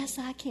 Yes,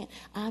 I can.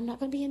 I'm not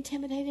going to be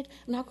intimidated.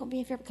 I'm not going to be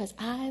in fear because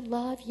I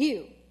love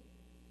you.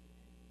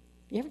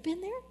 You ever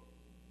been there?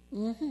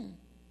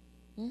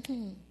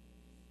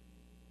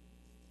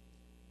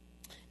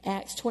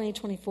 Acts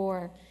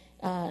 20:24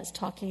 is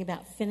talking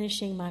about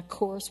finishing my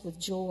course with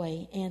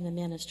joy and the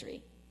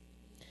ministry.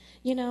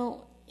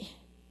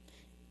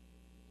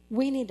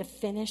 We need to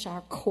finish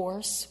our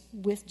course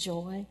with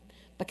joy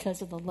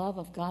because of the love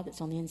of God that's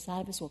on the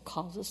inside of us will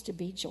cause us to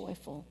be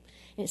joyful.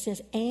 And it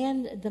says,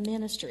 and the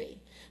ministry.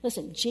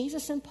 Listen,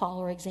 Jesus and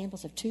Paul are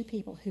examples of two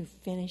people who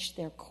finished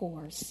their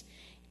course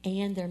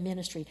and their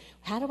ministry.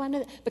 How do I know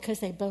that? Because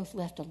they both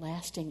left a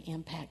lasting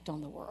impact on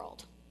the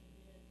world.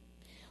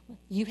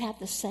 You have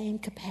the same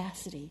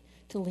capacity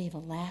to leave a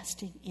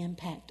lasting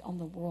impact on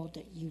the world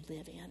that you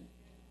live in.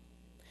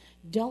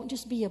 Don't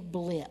just be a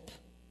blip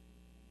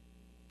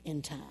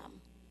in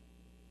time,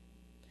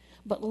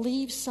 but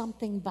leave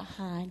something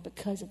behind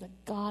because of the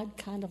God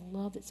kind of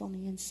love that's on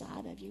the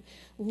inside of you.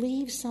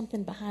 Leave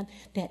something behind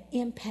that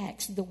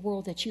impacts the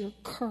world that you're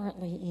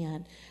currently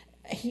in.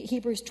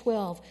 Hebrews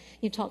 12,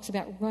 it talks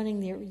about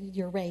running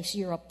your race,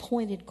 your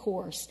appointed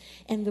course.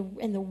 And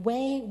the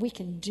way we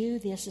can do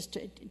this is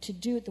to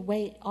do it the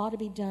way it ought to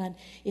be done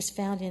is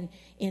found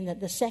in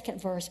the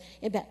second verse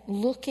about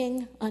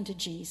looking unto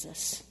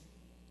Jesus.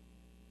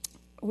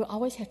 We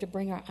always have to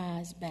bring our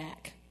eyes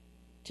back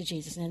to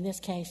Jesus. And in this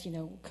case,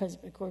 because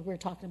we're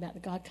talking about the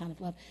God kind of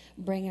love,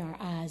 bringing our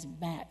eyes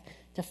back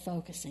to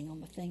focusing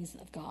on the things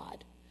of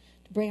God.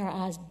 To bring our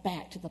eyes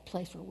back to the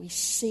place where we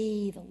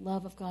see the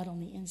love of God on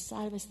the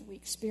inside of us, that we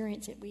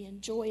experience it, we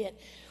enjoy it.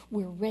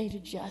 We're ready to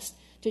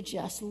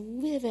just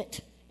live it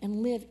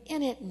and live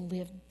in it and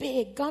live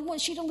big. God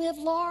wants you to live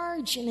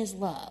large in His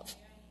love.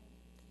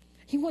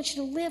 He wants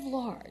you to live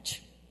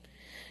large.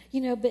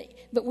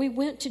 But we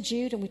went to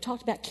Jude and we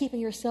talked about keeping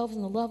yourselves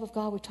in the love of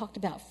God. We talked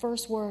about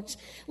first works.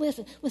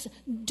 Listen,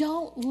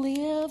 don't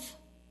live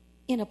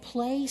in a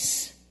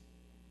place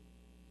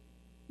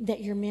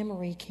that your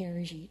memory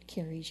carries you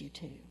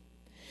to.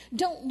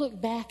 Don't look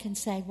back and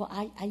say,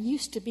 well, I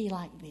used to be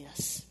like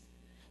this,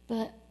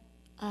 but,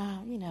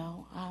 I'm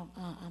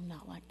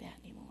not like that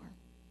anymore.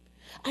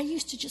 I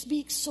used to just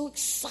be so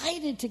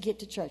excited to get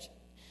to church.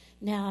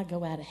 Now I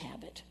go out of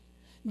habit.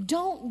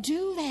 Don't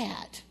do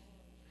that.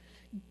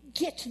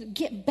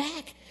 Get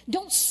back.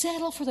 Don't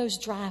settle for those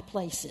dry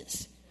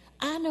places.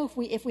 I know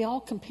if we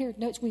all compared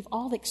notes, we've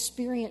all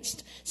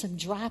experienced some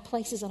dry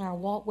places in our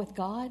walk with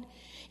God.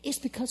 It's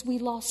because we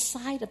lost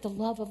sight of the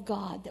love of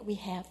God that we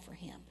have for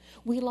Him.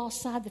 We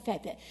lost sight of the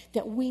fact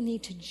that we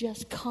need to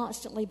just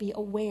constantly be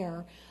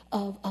aware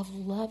of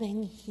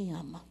loving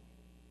Him.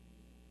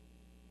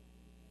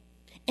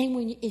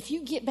 And if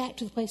you get back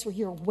to the place where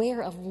you're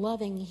aware of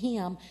loving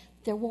Him,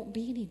 there won't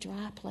be any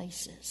dry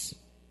places.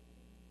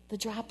 The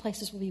dry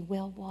places will be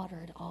well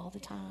watered all the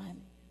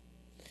time.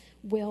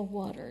 Well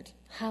watered.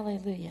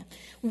 Hallelujah.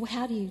 Well,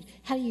 how do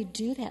you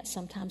do that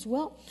sometimes?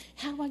 Well,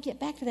 how do I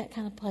get back to that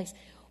kind of place?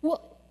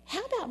 Well,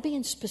 how about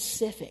being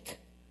specific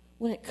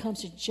when it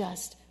comes to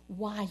just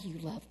why you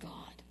love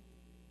God?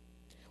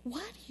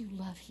 Why do you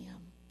love Him?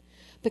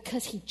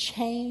 because he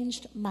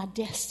changed my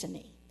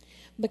destiny.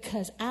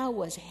 Because I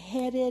was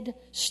headed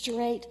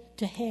straight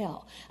to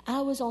hell.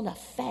 I was on a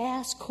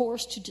fast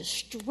course to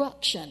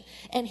destruction,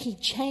 and he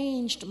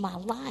changed my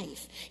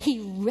life. He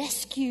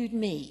rescued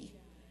me.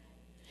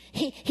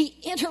 He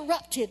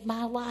interrupted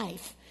my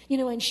life,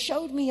 and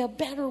showed me a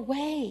better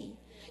way.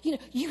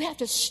 You have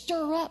to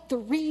stir up the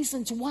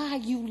reasons why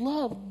you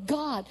love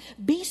God.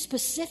 Be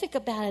specific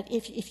about it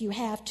if you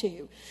have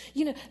to.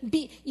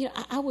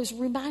 I was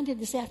reminded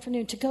this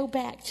afternoon to go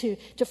back to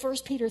 1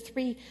 Peter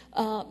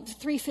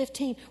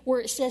 3:15, where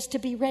it says to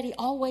be ready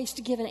always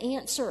to give an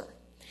answer.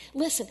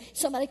 Listen,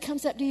 somebody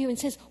comes up to you and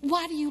says,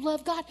 why do you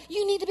love God?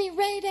 You need to be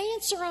ready to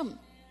answer them.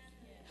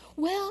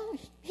 Well,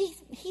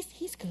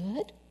 he's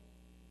good.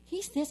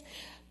 He's this.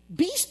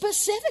 Be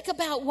specific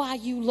about why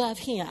you love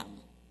him.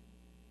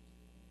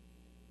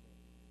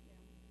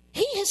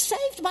 He has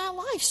saved my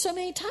life so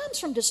many times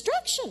from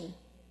destruction.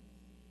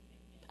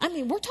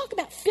 We're talking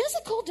about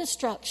physical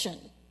destruction.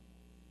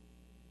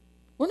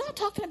 We're not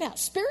talking about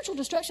spiritual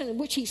destruction,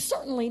 which he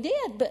certainly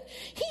did. But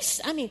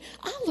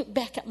I look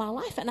back at my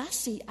life and I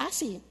see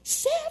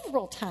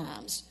several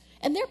times,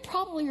 and there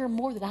probably are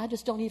more that I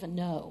just don't even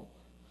know,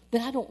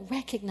 that I don't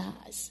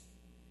recognize,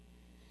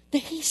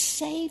 that he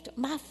saved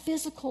my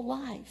physical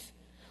life.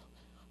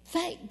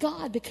 Thank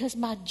God, because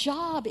my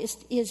job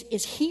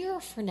is here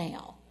for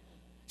now.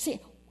 See,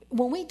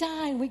 when we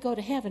die and we go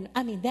to heaven,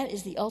 that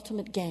is the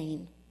ultimate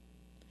gain.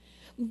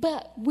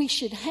 But we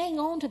should hang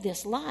on to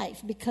this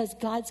life because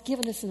God's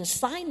given us an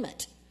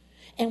assignment,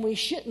 and we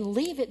shouldn't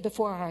leave it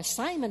before our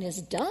assignment is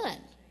done.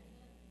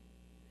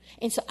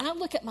 And so I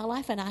look at my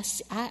life and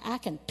I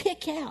can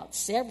pick out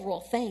several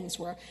things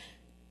where it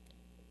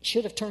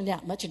should have turned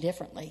out much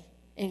differently.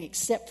 And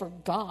except for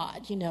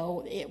God,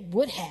 it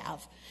would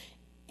have.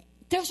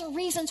 There's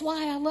reasons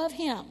why I love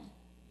him.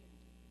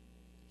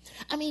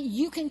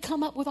 You can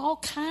come up with all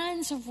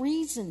kinds of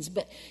reasons,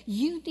 but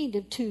you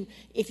need to,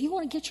 if you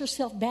want to get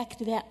yourself back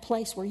to that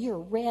place where you're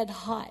red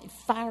hot,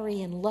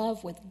 fiery in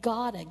love with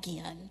God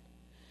again,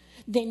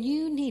 then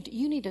you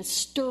need to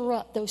stir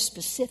up those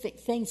specific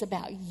things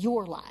about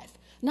your life.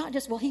 Not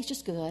just, he's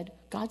just good.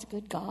 God's a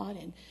good God,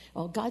 and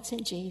God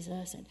sent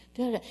Jesus, and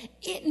da, da, da.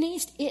 It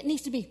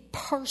needs to be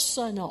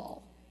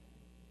personal.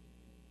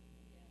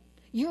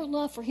 Your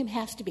love for him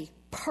has to be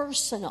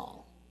personal.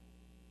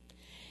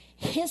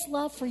 His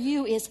love for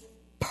you is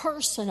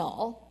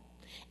personal,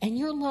 and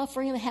your love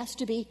for him has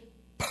to be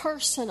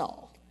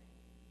personal.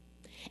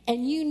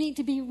 And you need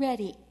to be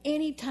ready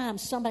anytime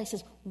somebody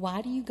says,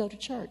 why do you go to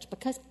church?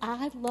 Because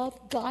I love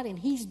God, and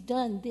he's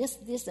done this,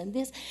 this, and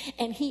this,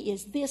 and he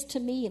is this to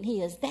me, and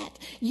he is that.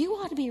 You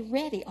ought to be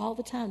ready all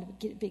the time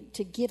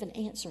to give an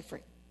answer for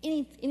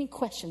any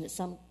question that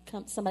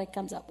somebody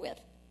comes up with.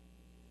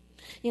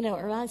 It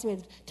reminds me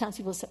of times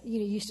people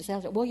used to say,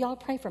 well, y'all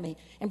pray for me.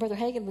 And Brother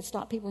Hagin would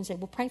stop people and say,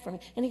 well, pray for me.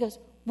 And he goes,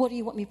 what do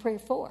you want me to pray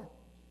for?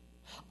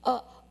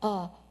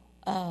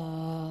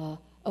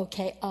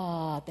 Okay,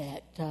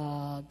 that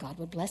God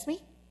would bless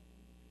me.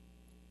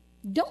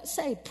 Don't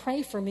say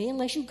pray for me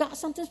unless you've got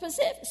something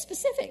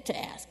specific to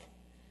ask.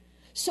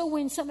 So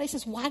when somebody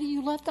says, why do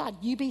you love God?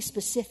 You be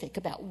specific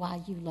about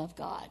why you love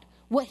God,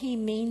 what he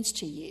means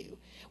to you,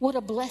 what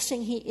a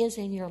blessing he is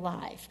in your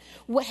life,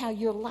 how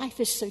your life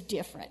is so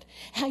different,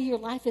 how your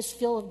life is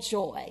filled with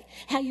joy,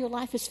 how your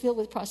life is filled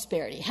with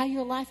prosperity, how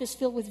your life is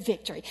filled with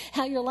victory,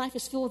 how your life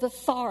is filled with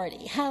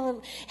authority, how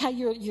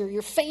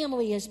your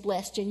family is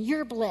blessed and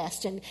you're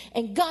blessed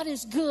and God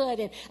is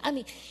good.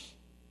 And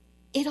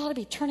it ought to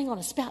be turning on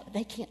a spout that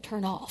they can't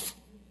turn off.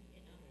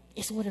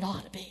 It's what it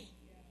ought to be.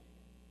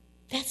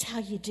 That's how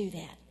you do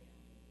that.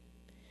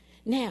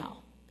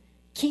 Now,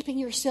 keeping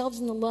yourselves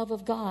in the love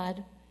of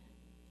God,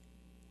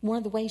 one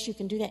of the ways you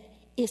can do that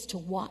is to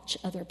watch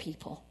other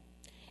people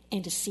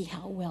and to see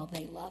how well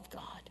they love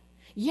God.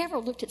 You ever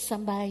looked at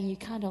somebody and you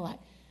kind of like,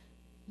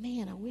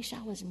 man, I wish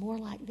I was more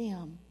like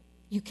them.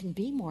 You can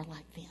be more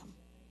like them.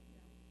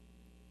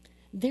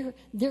 They're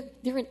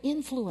an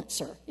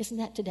influencer. Isn't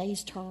that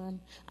today's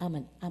term?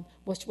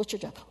 What's your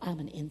job? I'm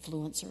an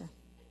influencer.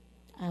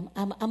 I'm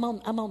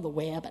on the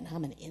web and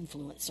I'm an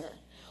influencer.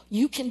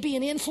 You can be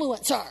an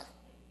influencer.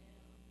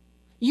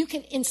 You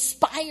can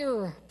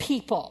inspire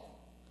people.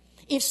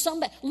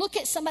 Look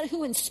at somebody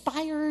who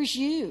inspires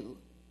you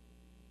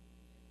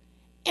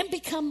and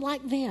become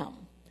like them.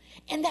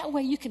 And that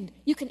way you can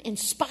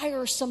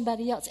inspire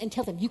somebody else and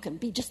tell them you can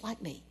be just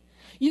like me.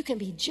 You can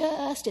be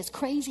just as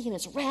crazy and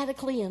as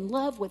radically in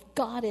love with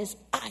God as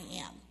I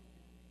am.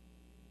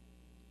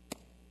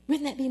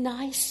 Wouldn't that be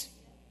nice?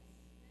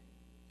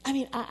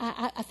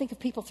 I think of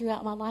people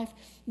throughout my life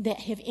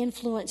that have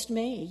influenced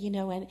me,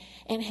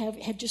 and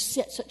have just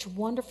set such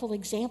wonderful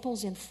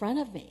examples in front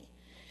of me.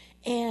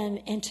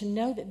 And to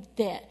know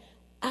that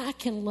I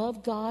can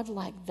love God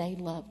like they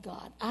love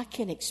God. I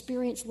can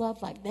experience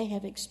love like they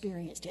have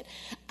experienced it.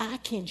 I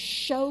can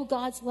show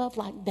God's love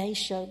like they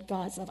showed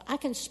God's love. I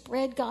can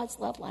spread God's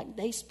love like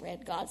they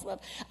spread God's love.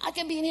 I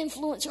can be an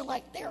influencer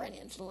like they're an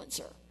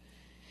influencer.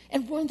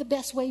 And one of the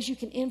best ways you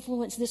can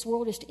influence this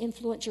world is to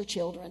influence your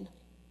children.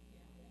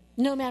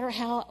 no matter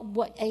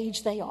what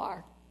age they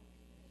are.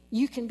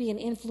 You can be an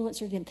influencer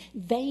to them.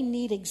 They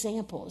need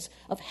examples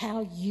of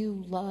how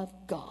you love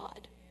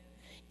God.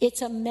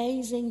 It's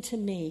amazing to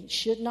me,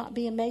 should not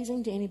be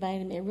amazing to anybody,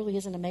 and it really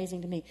isn't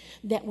amazing to me,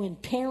 that when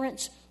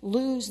parents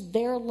lose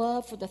their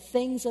love for the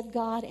things of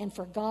God and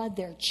for God,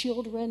 their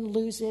children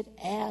lose it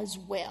as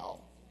well.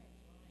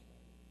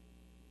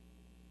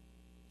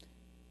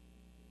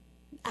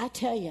 I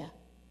tell you,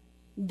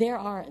 there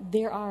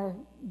are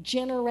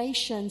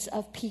generations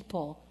of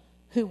people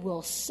who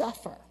will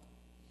suffer.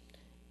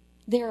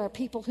 There are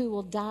people who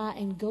will die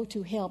and go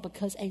to hell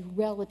because a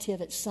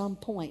relative at some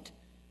point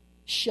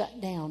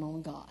shut down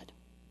on God.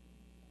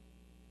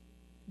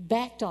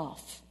 Backed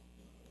off,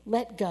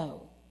 let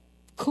go,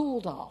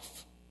 cooled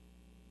off,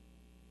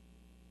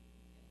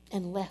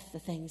 and left the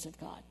things of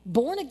God.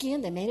 Born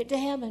again, they made it to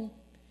heaven,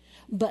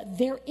 but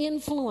their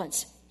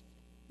influence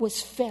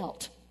was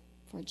felt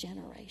for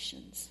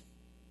generations.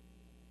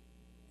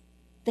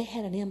 They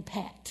had an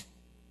impact,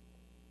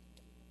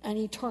 an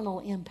eternal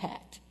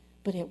impact,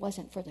 but it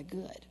wasn't for the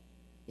good.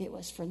 It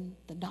was for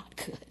the not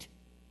good.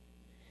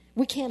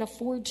 We can't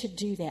afford to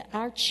do that.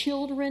 Our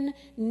children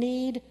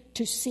need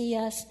to see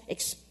us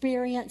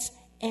experience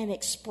and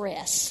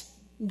express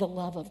the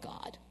love of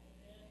God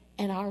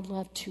and our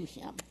love to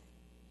Him.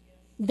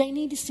 They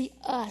need to see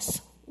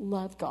us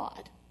love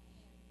God.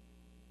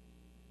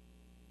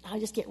 I'll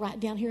just get right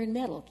down here in the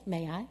middle.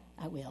 May I?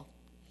 I will.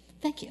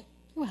 Thank you.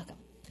 You're welcome.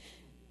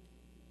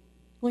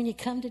 When you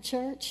come to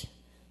church,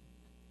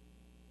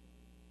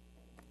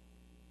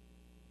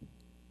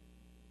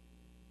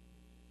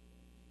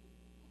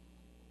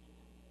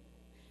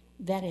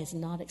 that is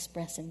not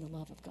expressing the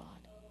love of God.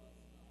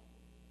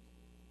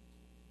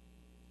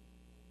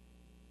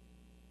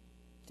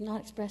 It's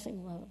not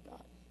expressing the love of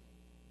God.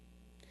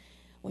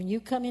 When you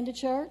come into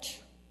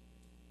church,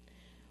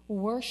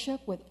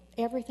 worship with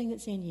everything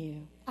that's in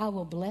you. I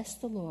will bless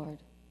the Lord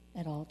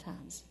at all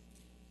times.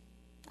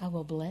 I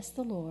will bless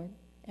the Lord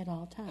at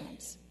all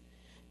times.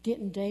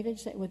 Didn't David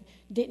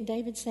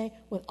say,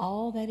 with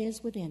all that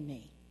is within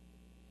me?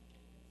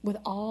 With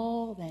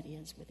all that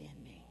is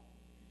within me.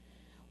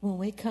 When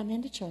we come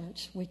into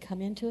church, we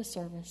come into a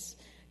service,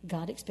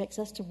 God expects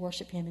us to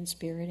worship Him in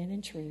spirit and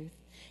in truth.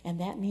 And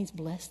that means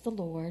bless the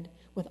Lord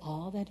with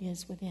all that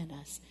is within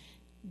us.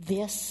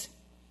 This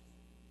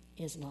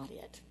is not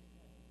it.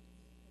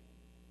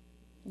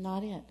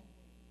 Not it.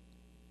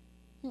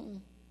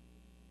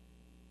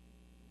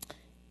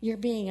 You're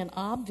being an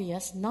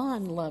obvious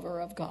non-lover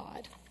of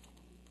God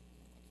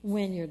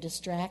when you're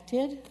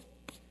distracted,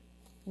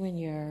 when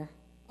you're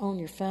on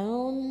your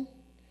phone,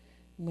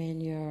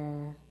 when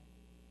you're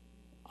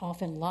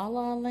off in La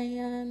La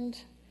Land,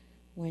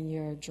 when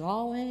you're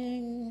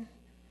drawing.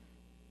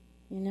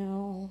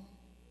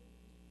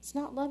 It's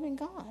not loving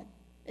God.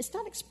 It's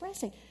not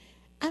expressing.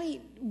 I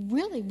mean,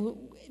 really,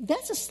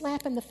 that's a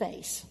slap in the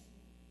face,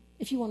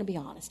 if you want to be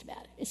honest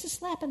about it. It's a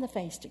slap in the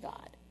face to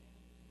God.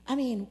 I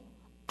mean,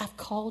 I've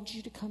called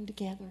you to come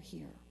together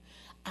here.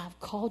 I've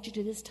called you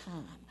to this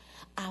time.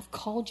 I've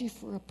called you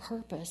for a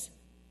purpose.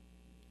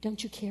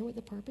 Don't you care what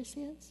the purpose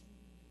is?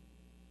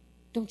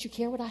 Don't you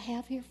care what I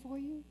have here for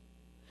you?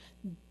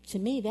 To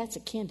me, that's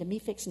akin to me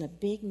fixing a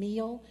big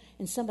meal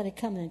and somebody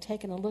coming and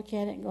taking a look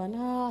at it and going,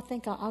 I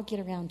think I'll get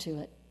around to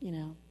it.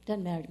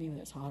 Doesn't matter to me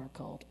whether it's hot or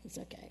cold. It's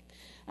okay.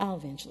 I'll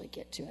eventually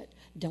get to it.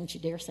 Don't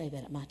you dare say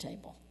that at my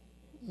table.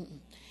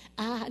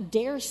 I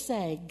dare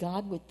say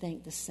God would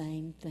think the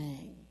same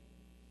thing.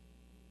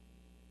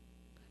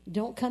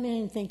 Don't come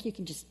in and think you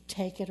can just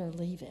take it or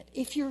leave it.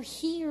 If you're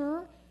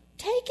here,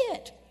 take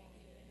it.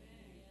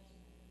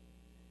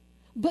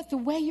 But the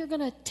way you're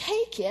going to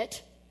take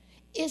it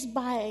is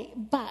by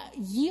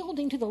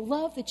yielding to the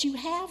love that you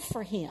have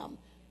for Him.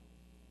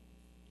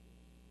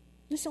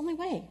 That's the only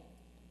way.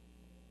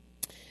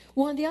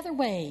 One of the other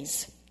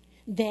ways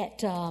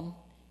that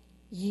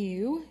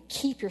you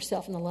keep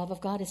yourself in the love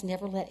of God is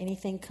never let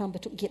anything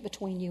get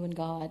between you and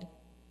God.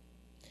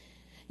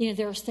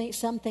 There are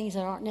some things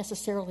that aren't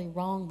necessarily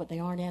wrong, but they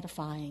aren't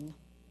edifying.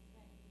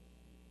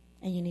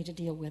 And you need to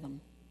deal with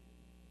them.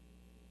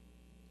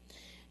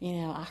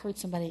 I heard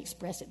somebody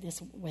express it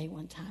this way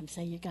one time.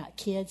 Say you got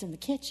kids in the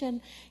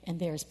kitchen and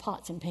there's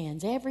pots and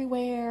pans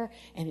everywhere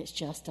and it's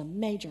just a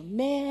major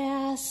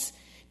mess.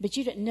 But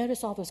you didn't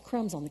notice all those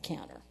crumbs on the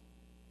counter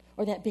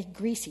or that big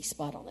greasy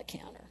spot on the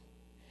counter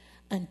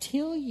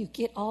until you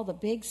get all the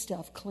big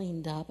stuff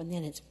cleaned up, and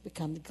then it's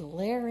become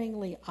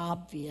glaringly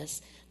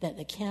obvious that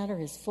the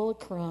counter is full of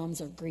crumbs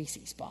or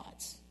greasy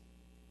spots.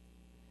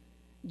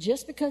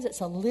 Just because it's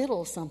a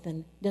little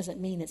something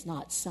doesn't mean it's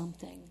not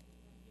something.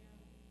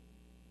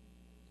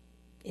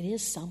 It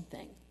is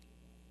something.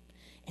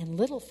 And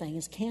little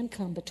things can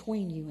come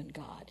between you and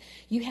God.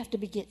 You have to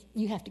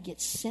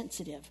get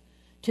sensitive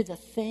to the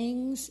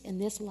things in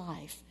this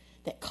life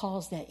that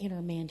cause that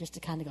inner man just to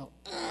kind of go,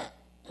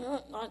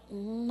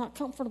 not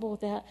comfortable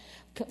with that.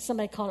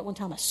 Somebody called it one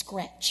time a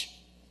scratch.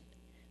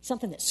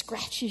 Something that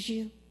scratches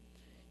you.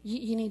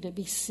 You need to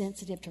be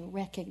sensitive to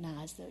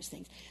recognize those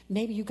things.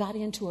 Maybe you got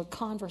into a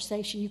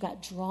conversation, you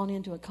got drawn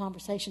into a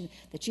conversation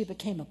that you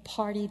became a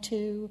party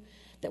to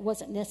that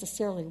wasn't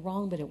necessarily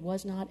wrong, but it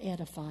was not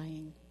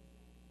edifying.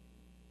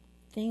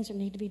 Things that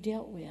need to be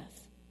dealt with.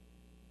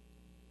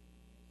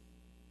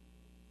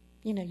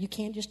 You know, you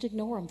can't just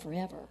ignore them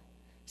forever.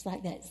 It's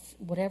like that,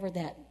 whatever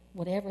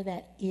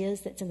that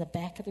is that's in the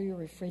back of your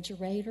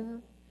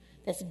refrigerator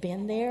that's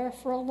been there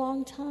for a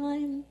long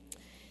time.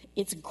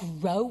 It's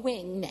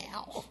growing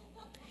now,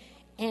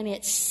 and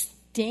it's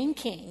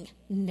stinking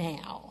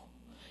now,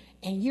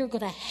 and you're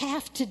going to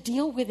have to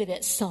deal with it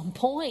at some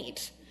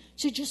point.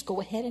 So just go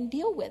ahead and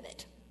deal with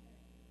it.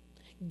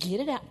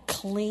 Get it out.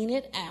 Clean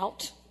it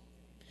out.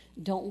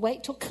 Don't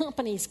wait till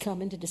companies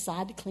come in to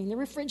decide to clean the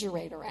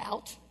refrigerator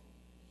out.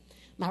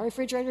 My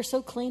refrigerator's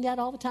so cleaned out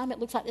all the time, it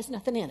looks like there's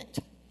nothing in it.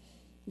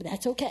 But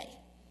that's okay.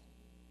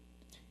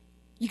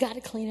 You got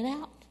to clean it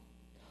out.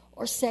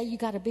 Or say you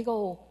got a big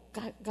old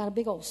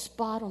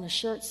spot on a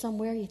shirt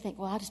somewhere. You think,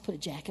 well, I'll just put a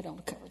jacket on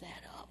to cover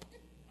that up.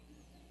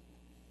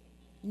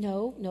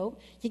 No.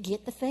 You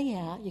get the thing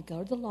out. You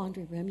go to the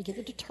laundry room. You get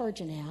the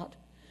detergent out.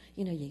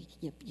 You know,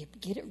 you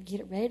get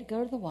it ready to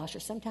go to the washer.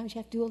 Sometimes you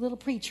have to do a little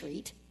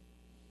pre-treat.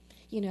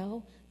 You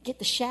know, get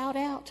the shout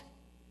out.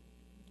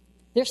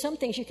 There's some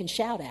things you can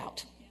shout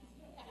out.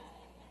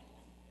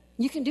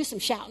 You can do some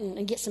shouting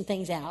and get some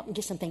things out and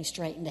get some things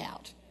straightened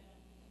out.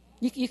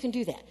 You can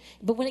do that.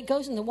 But when it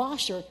goes in the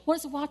washer, what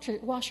does the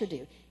washer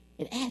do?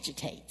 It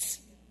agitates.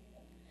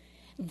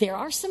 There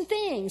are some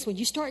things, when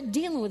you start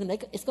dealing with them,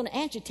 it's going to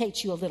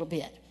agitate you a little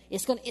bit.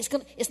 It's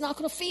not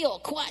going to feel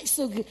quite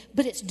so good,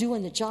 but it's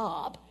doing the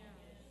job.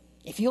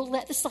 If you'll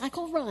let the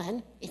cycle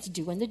run, it's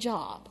doing the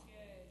job.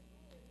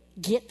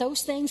 Get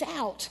those things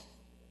out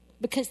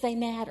because they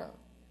matter.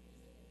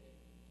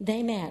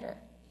 They matter.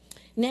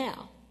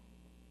 Now,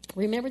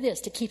 remember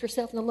this, to keep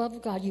yourself in the love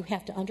of God, you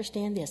have to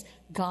understand this.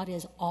 God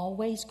is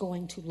always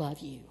going to love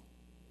you.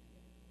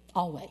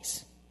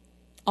 Always.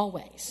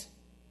 Always.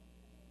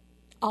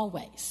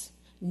 Always.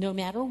 No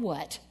matter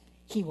what,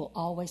 he will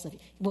always love you.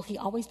 Will he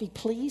always be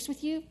pleased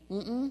with you?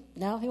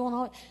 No, he won't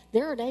always.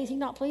 There are days he's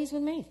not pleased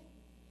with me.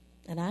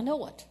 And I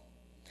know it.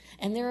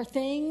 And there are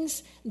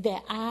things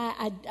that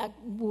I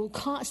will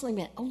constantly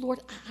admit, oh, Lord,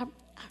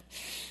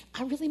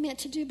 I really meant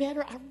to do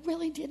better. I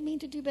really did mean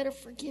to do better.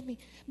 Forgive me.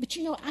 But,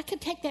 you know, I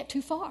could take that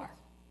too far.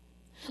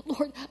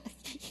 Lord,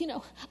 you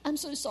know, I'm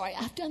so sorry.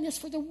 I've done this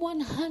for the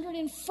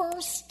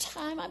 101st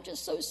time. I'm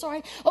just so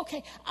sorry.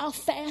 Okay, I'll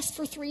fast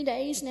for 3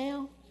 days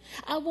now.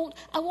 I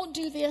won't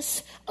do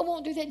this. I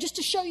won't do that just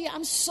to show you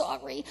I'm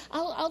sorry.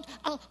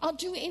 I'll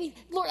do any.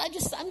 Lord, I'm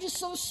just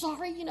so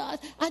sorry. You know,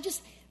 I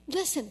just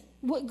listen.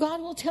 What God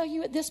will tell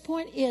you at this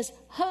point is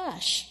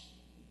hush.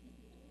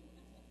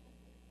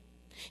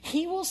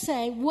 He will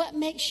say, what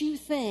makes you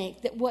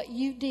think that what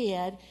you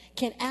did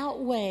can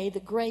outweigh the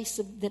grace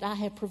that I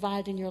have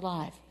provided in your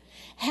life?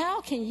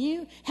 How can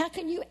you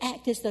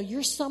act as though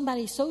you're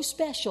somebody so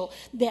special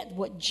that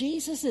what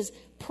Jesus'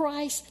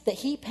 price that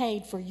he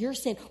paid for your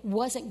sin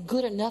wasn't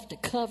good enough to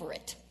cover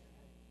it?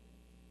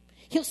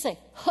 He'll say,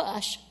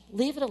 hush,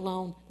 leave it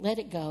alone, let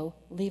it go,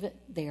 leave it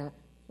there,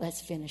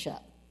 let's finish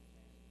up.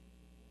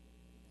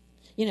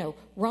 You know,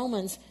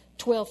 Romans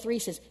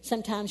 12:3 says,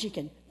 sometimes you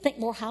can think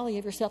more highly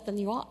of yourself than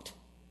you ought.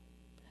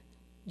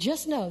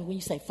 Just know when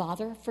you say,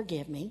 Father,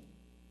 forgive me,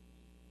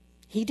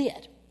 he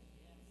did.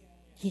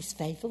 He's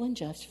faithful and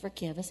just to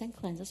forgive us and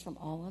cleanse us from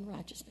all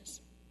unrighteousness.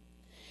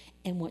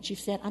 And once you've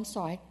said, I'm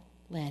sorry,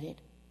 let it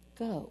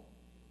go.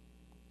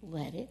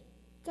 Let it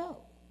go.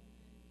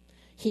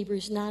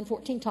 Hebrews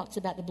 9:14 talks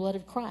about the blood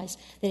of Christ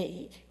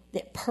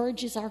that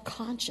purges our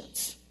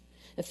conscience.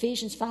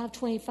 Ephesians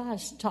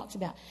 5:25 talks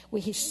about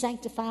where he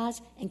sanctifies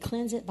and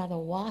cleanses it by the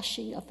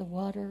washing of the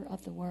water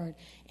of the word.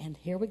 And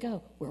here we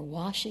go. We're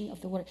washing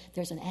of the water.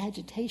 There's an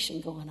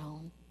agitation going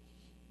on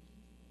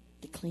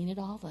to clean it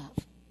all up.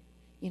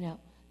 You know,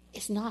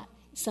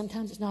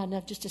 sometimes it's not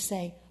enough just to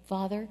say,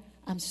 Father,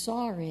 I'm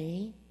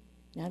sorry.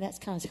 Now that's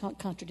kind of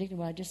contradicting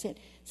what I just said.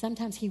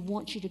 Sometimes he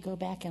wants you to go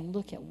back and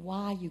look at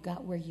why you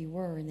got where you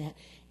were in that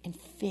and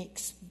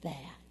fix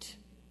that.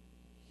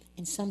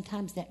 And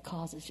sometimes that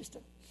causes just a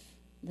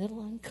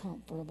little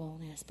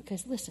uncomfortableness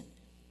because, listen,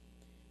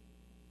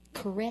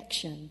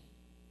 correction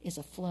is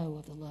a flow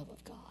of the love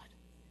of God.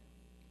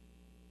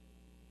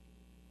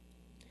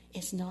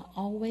 It's not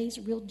always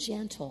real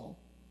gentle.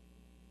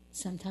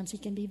 Sometimes he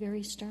can be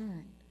very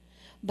stern.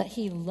 But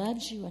he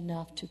loves you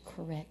enough to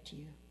correct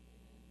you.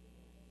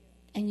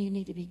 And you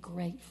need to be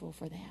grateful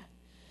for that.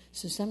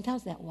 So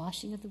sometimes that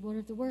washing of the water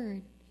of the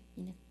word,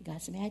 you know,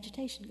 got some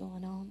agitation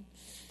going on.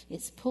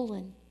 It's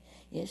pulling.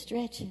 It's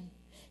stretching.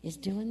 It's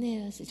doing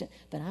this.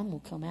 But I'm going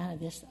to come out of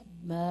this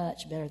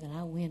much better than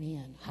I went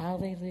in.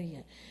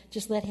 Hallelujah.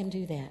 Just let him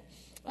do that.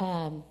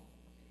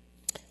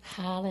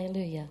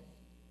 Hallelujah.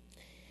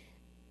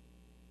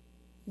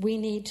 We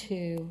need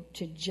to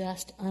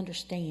just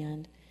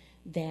understand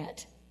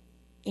that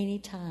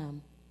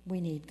anytime we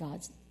need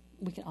God's,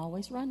 we can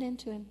always run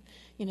into him.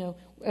 You know,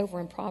 over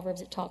in Proverbs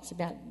it talks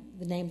about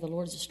the name of the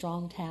Lord is a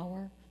strong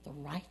tower. The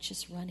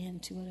righteous run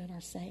into it and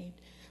are saved.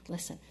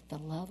 Listen, the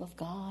love of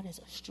God is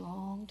a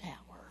strong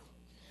tower.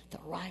 The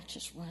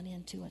righteous run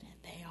into it and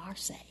they are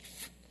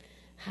safe.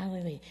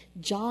 Hallelujah.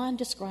 John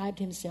described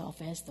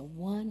himself as the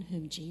one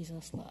whom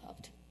Jesus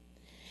loved.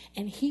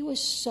 And he was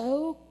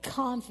so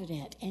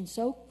confident and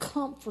so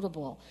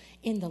comfortable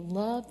in the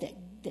love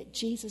that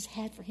Jesus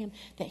had for him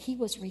that he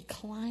was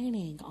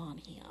reclining on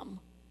him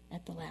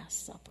at the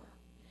Last Supper.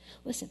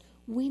 Listen,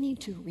 we need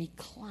to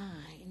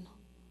recline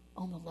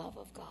on the love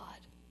of God.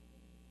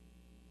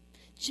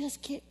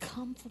 Just get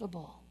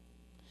comfortable.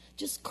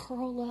 Just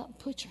curl up,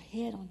 put your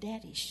head on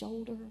Daddy's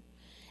shoulder,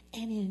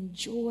 and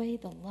enjoy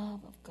the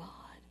love of God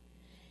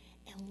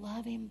and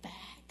love Him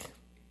back.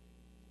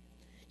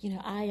 You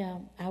know,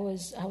 I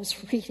was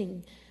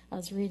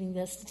reading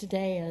this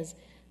today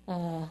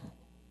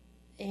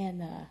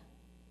and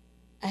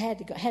I had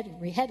to go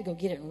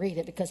get it and read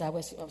it because I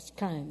was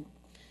kind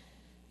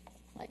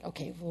of like,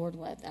 okay, Lord,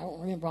 what? I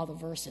don't remember all the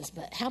verses,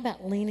 but how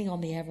about leaning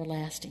on the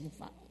everlasting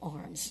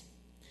arms?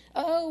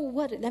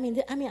 Oh,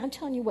 I'm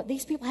telling you what,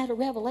 these people had a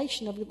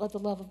revelation of the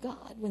love of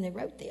God when they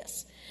wrote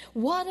this.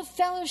 What a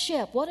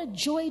fellowship, what a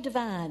joy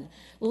divine,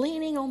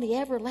 leaning on the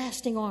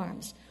everlasting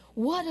arms.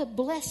 What a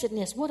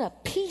blessedness, what a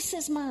peace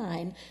is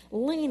mine,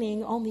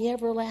 leaning on the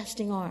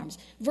everlasting arms.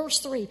 Verse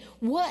 3,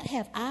 what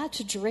have I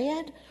to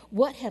dread?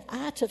 What have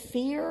I to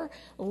fear?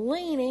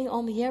 Leaning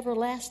on the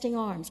everlasting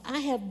arms. I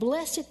have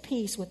blessed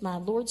peace with my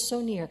Lord so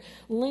near,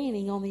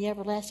 leaning on the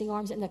everlasting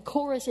arms. And the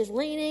chorus is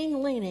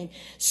leaning,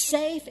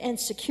 safe and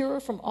secure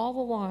from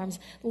all alarms,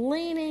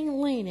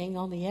 leaning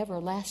on the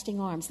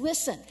everlasting arms.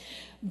 Listen,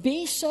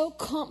 be so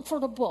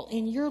comfortable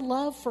in your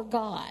love for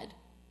God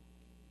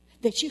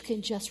that you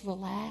can just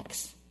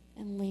relax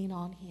and lean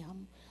on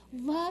Him.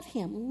 Love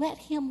Him. Let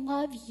Him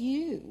love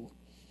you.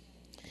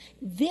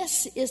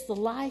 This is the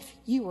life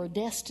you are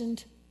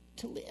destined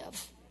to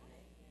live.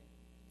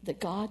 The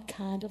God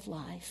kind of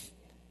life.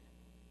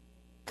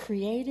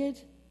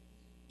 Created,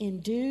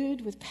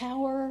 endued with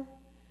power,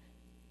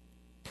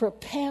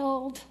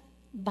 propelled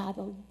by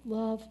the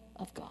love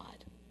of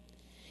God.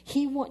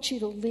 He wants you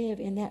to live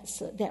in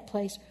that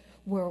place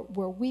where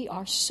we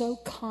are so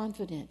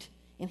confident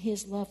in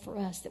His love for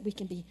us that we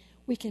can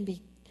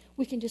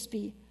just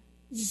be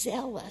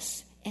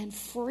zealous and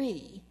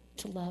free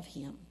to love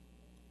Him.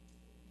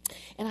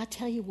 And I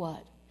tell you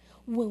what,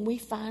 when we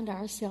find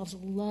ourselves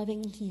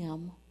loving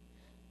Him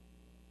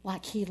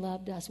like He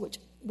loved us, which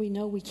we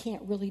know we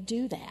can't really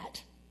do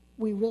that.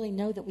 We really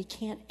know that we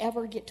can't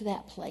ever get to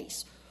that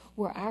place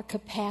where our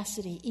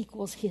capacity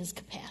equals His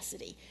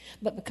capacity.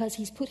 But because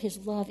He's put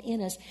His love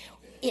in us,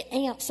 it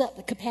amps up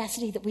the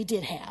capacity that we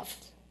did have.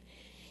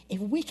 If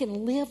we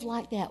can live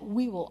like that,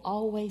 we will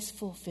always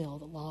fulfill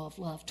the law of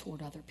love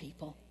toward other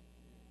people.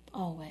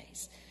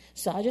 Always.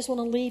 So I just want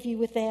to leave you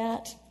with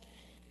that.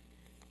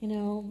 You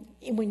know,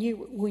 when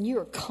you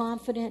are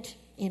confident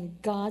in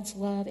God's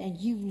love and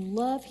you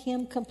love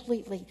Him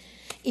completely,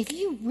 if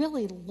you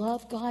really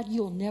love God,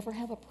 you'll never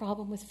have a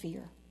problem with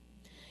fear.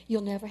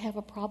 You'll never have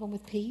a problem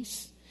with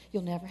peace.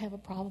 You'll never have a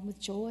problem with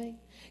joy.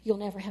 You'll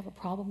never have a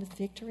problem with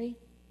victory.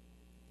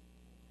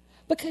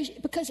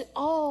 Because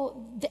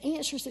all the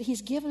answers that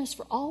He's given us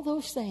for all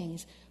those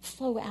things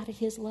flow out of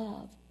His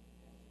love.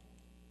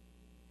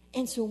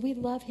 And so when we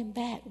love Him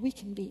back, we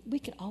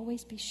can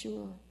always be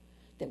sure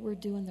that we're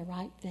doing the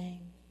right thing,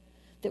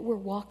 that we're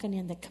walking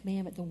in the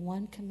commandment. The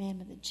one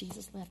commandment that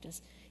Jesus left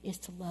us is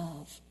to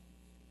love.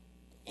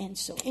 And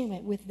so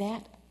anyway, with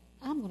that,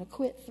 I'm going to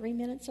quit 3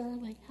 minutes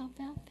early. How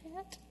about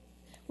that?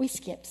 We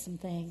skipped some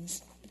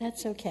things, but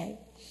that's okay.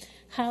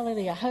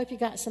 Hallelujah. I hope you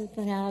got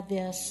something out of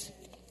this.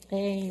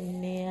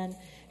 Amen.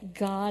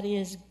 God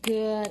is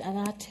good, and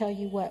I tell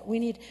you what, we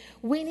need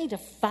to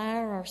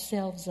fire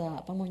ourselves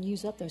up. I'm going to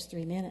use up those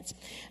 3 minutes.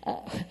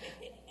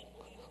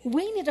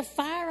 We need to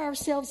fire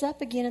ourselves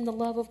up again in the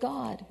love of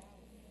God.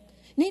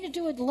 Need to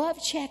do a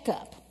love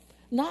checkup,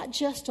 not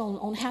just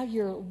on how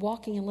you're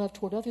walking in love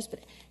toward others,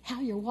 but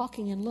how you're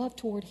walking in love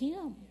toward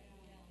Him.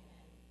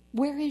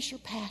 Where is your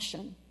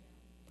passion?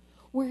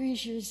 Where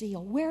is your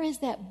zeal? Where is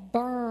that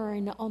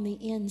burn on the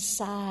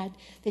inside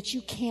that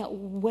you can't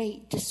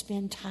wait to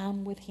spend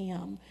time with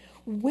Him?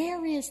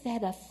 Where is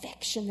that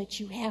affection that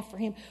you have for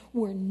Him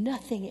where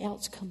nothing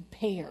else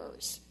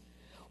compares?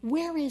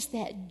 Where is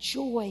that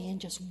joy in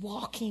just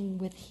walking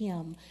with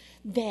Him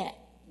that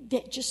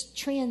just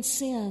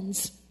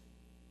transcends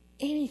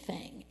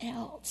anything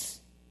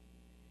else?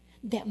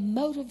 That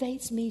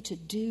motivates me to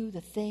do the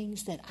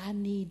things that I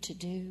need to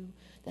do,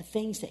 the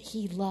things that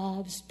He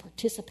loves,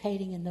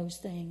 participating in those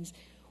things.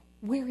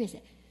 Where is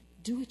it?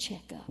 Do a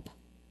checkup.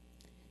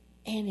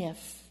 And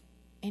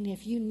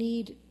if you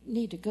need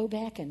to go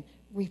back and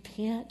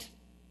repent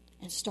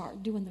and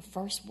start doing the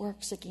first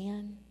works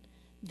again,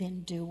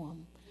 then do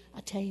them. I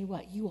tell you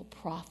what, you will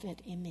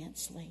profit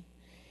immensely.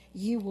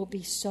 You will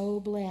be so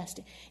blessed,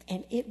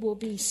 and it will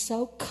be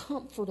so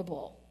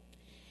comfortable.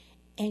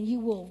 And you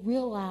will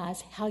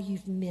realize how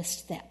you've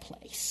missed that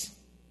place.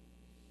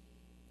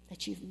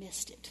 That you've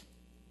missed it.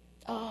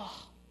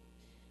 Oh,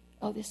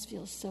 this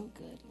feels so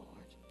good,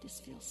 Lord. This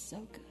feels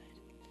so good.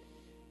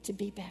 to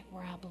be back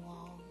where I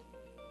belong,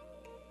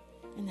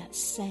 in that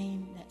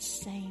same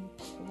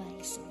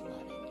place of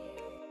loving you.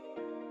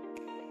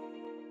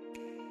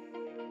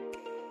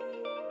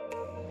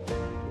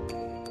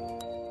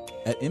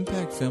 At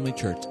Impact Family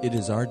Church, it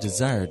is our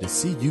desire to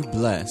see you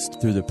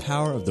blessed through the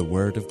power of the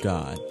Word of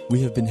God.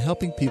 We have been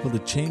helping people to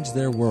change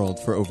their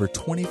world for over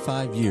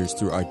 25 years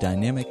through our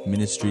dynamic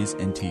ministries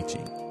and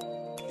teaching.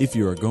 If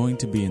you are going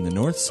to be in the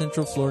North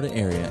Central Florida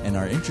area and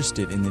are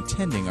interested in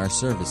attending our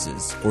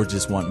services or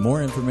just want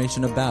more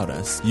information about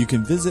us, you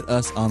can visit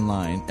us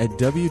online at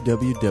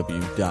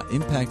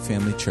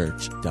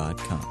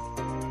www.impactfamilychurch.com.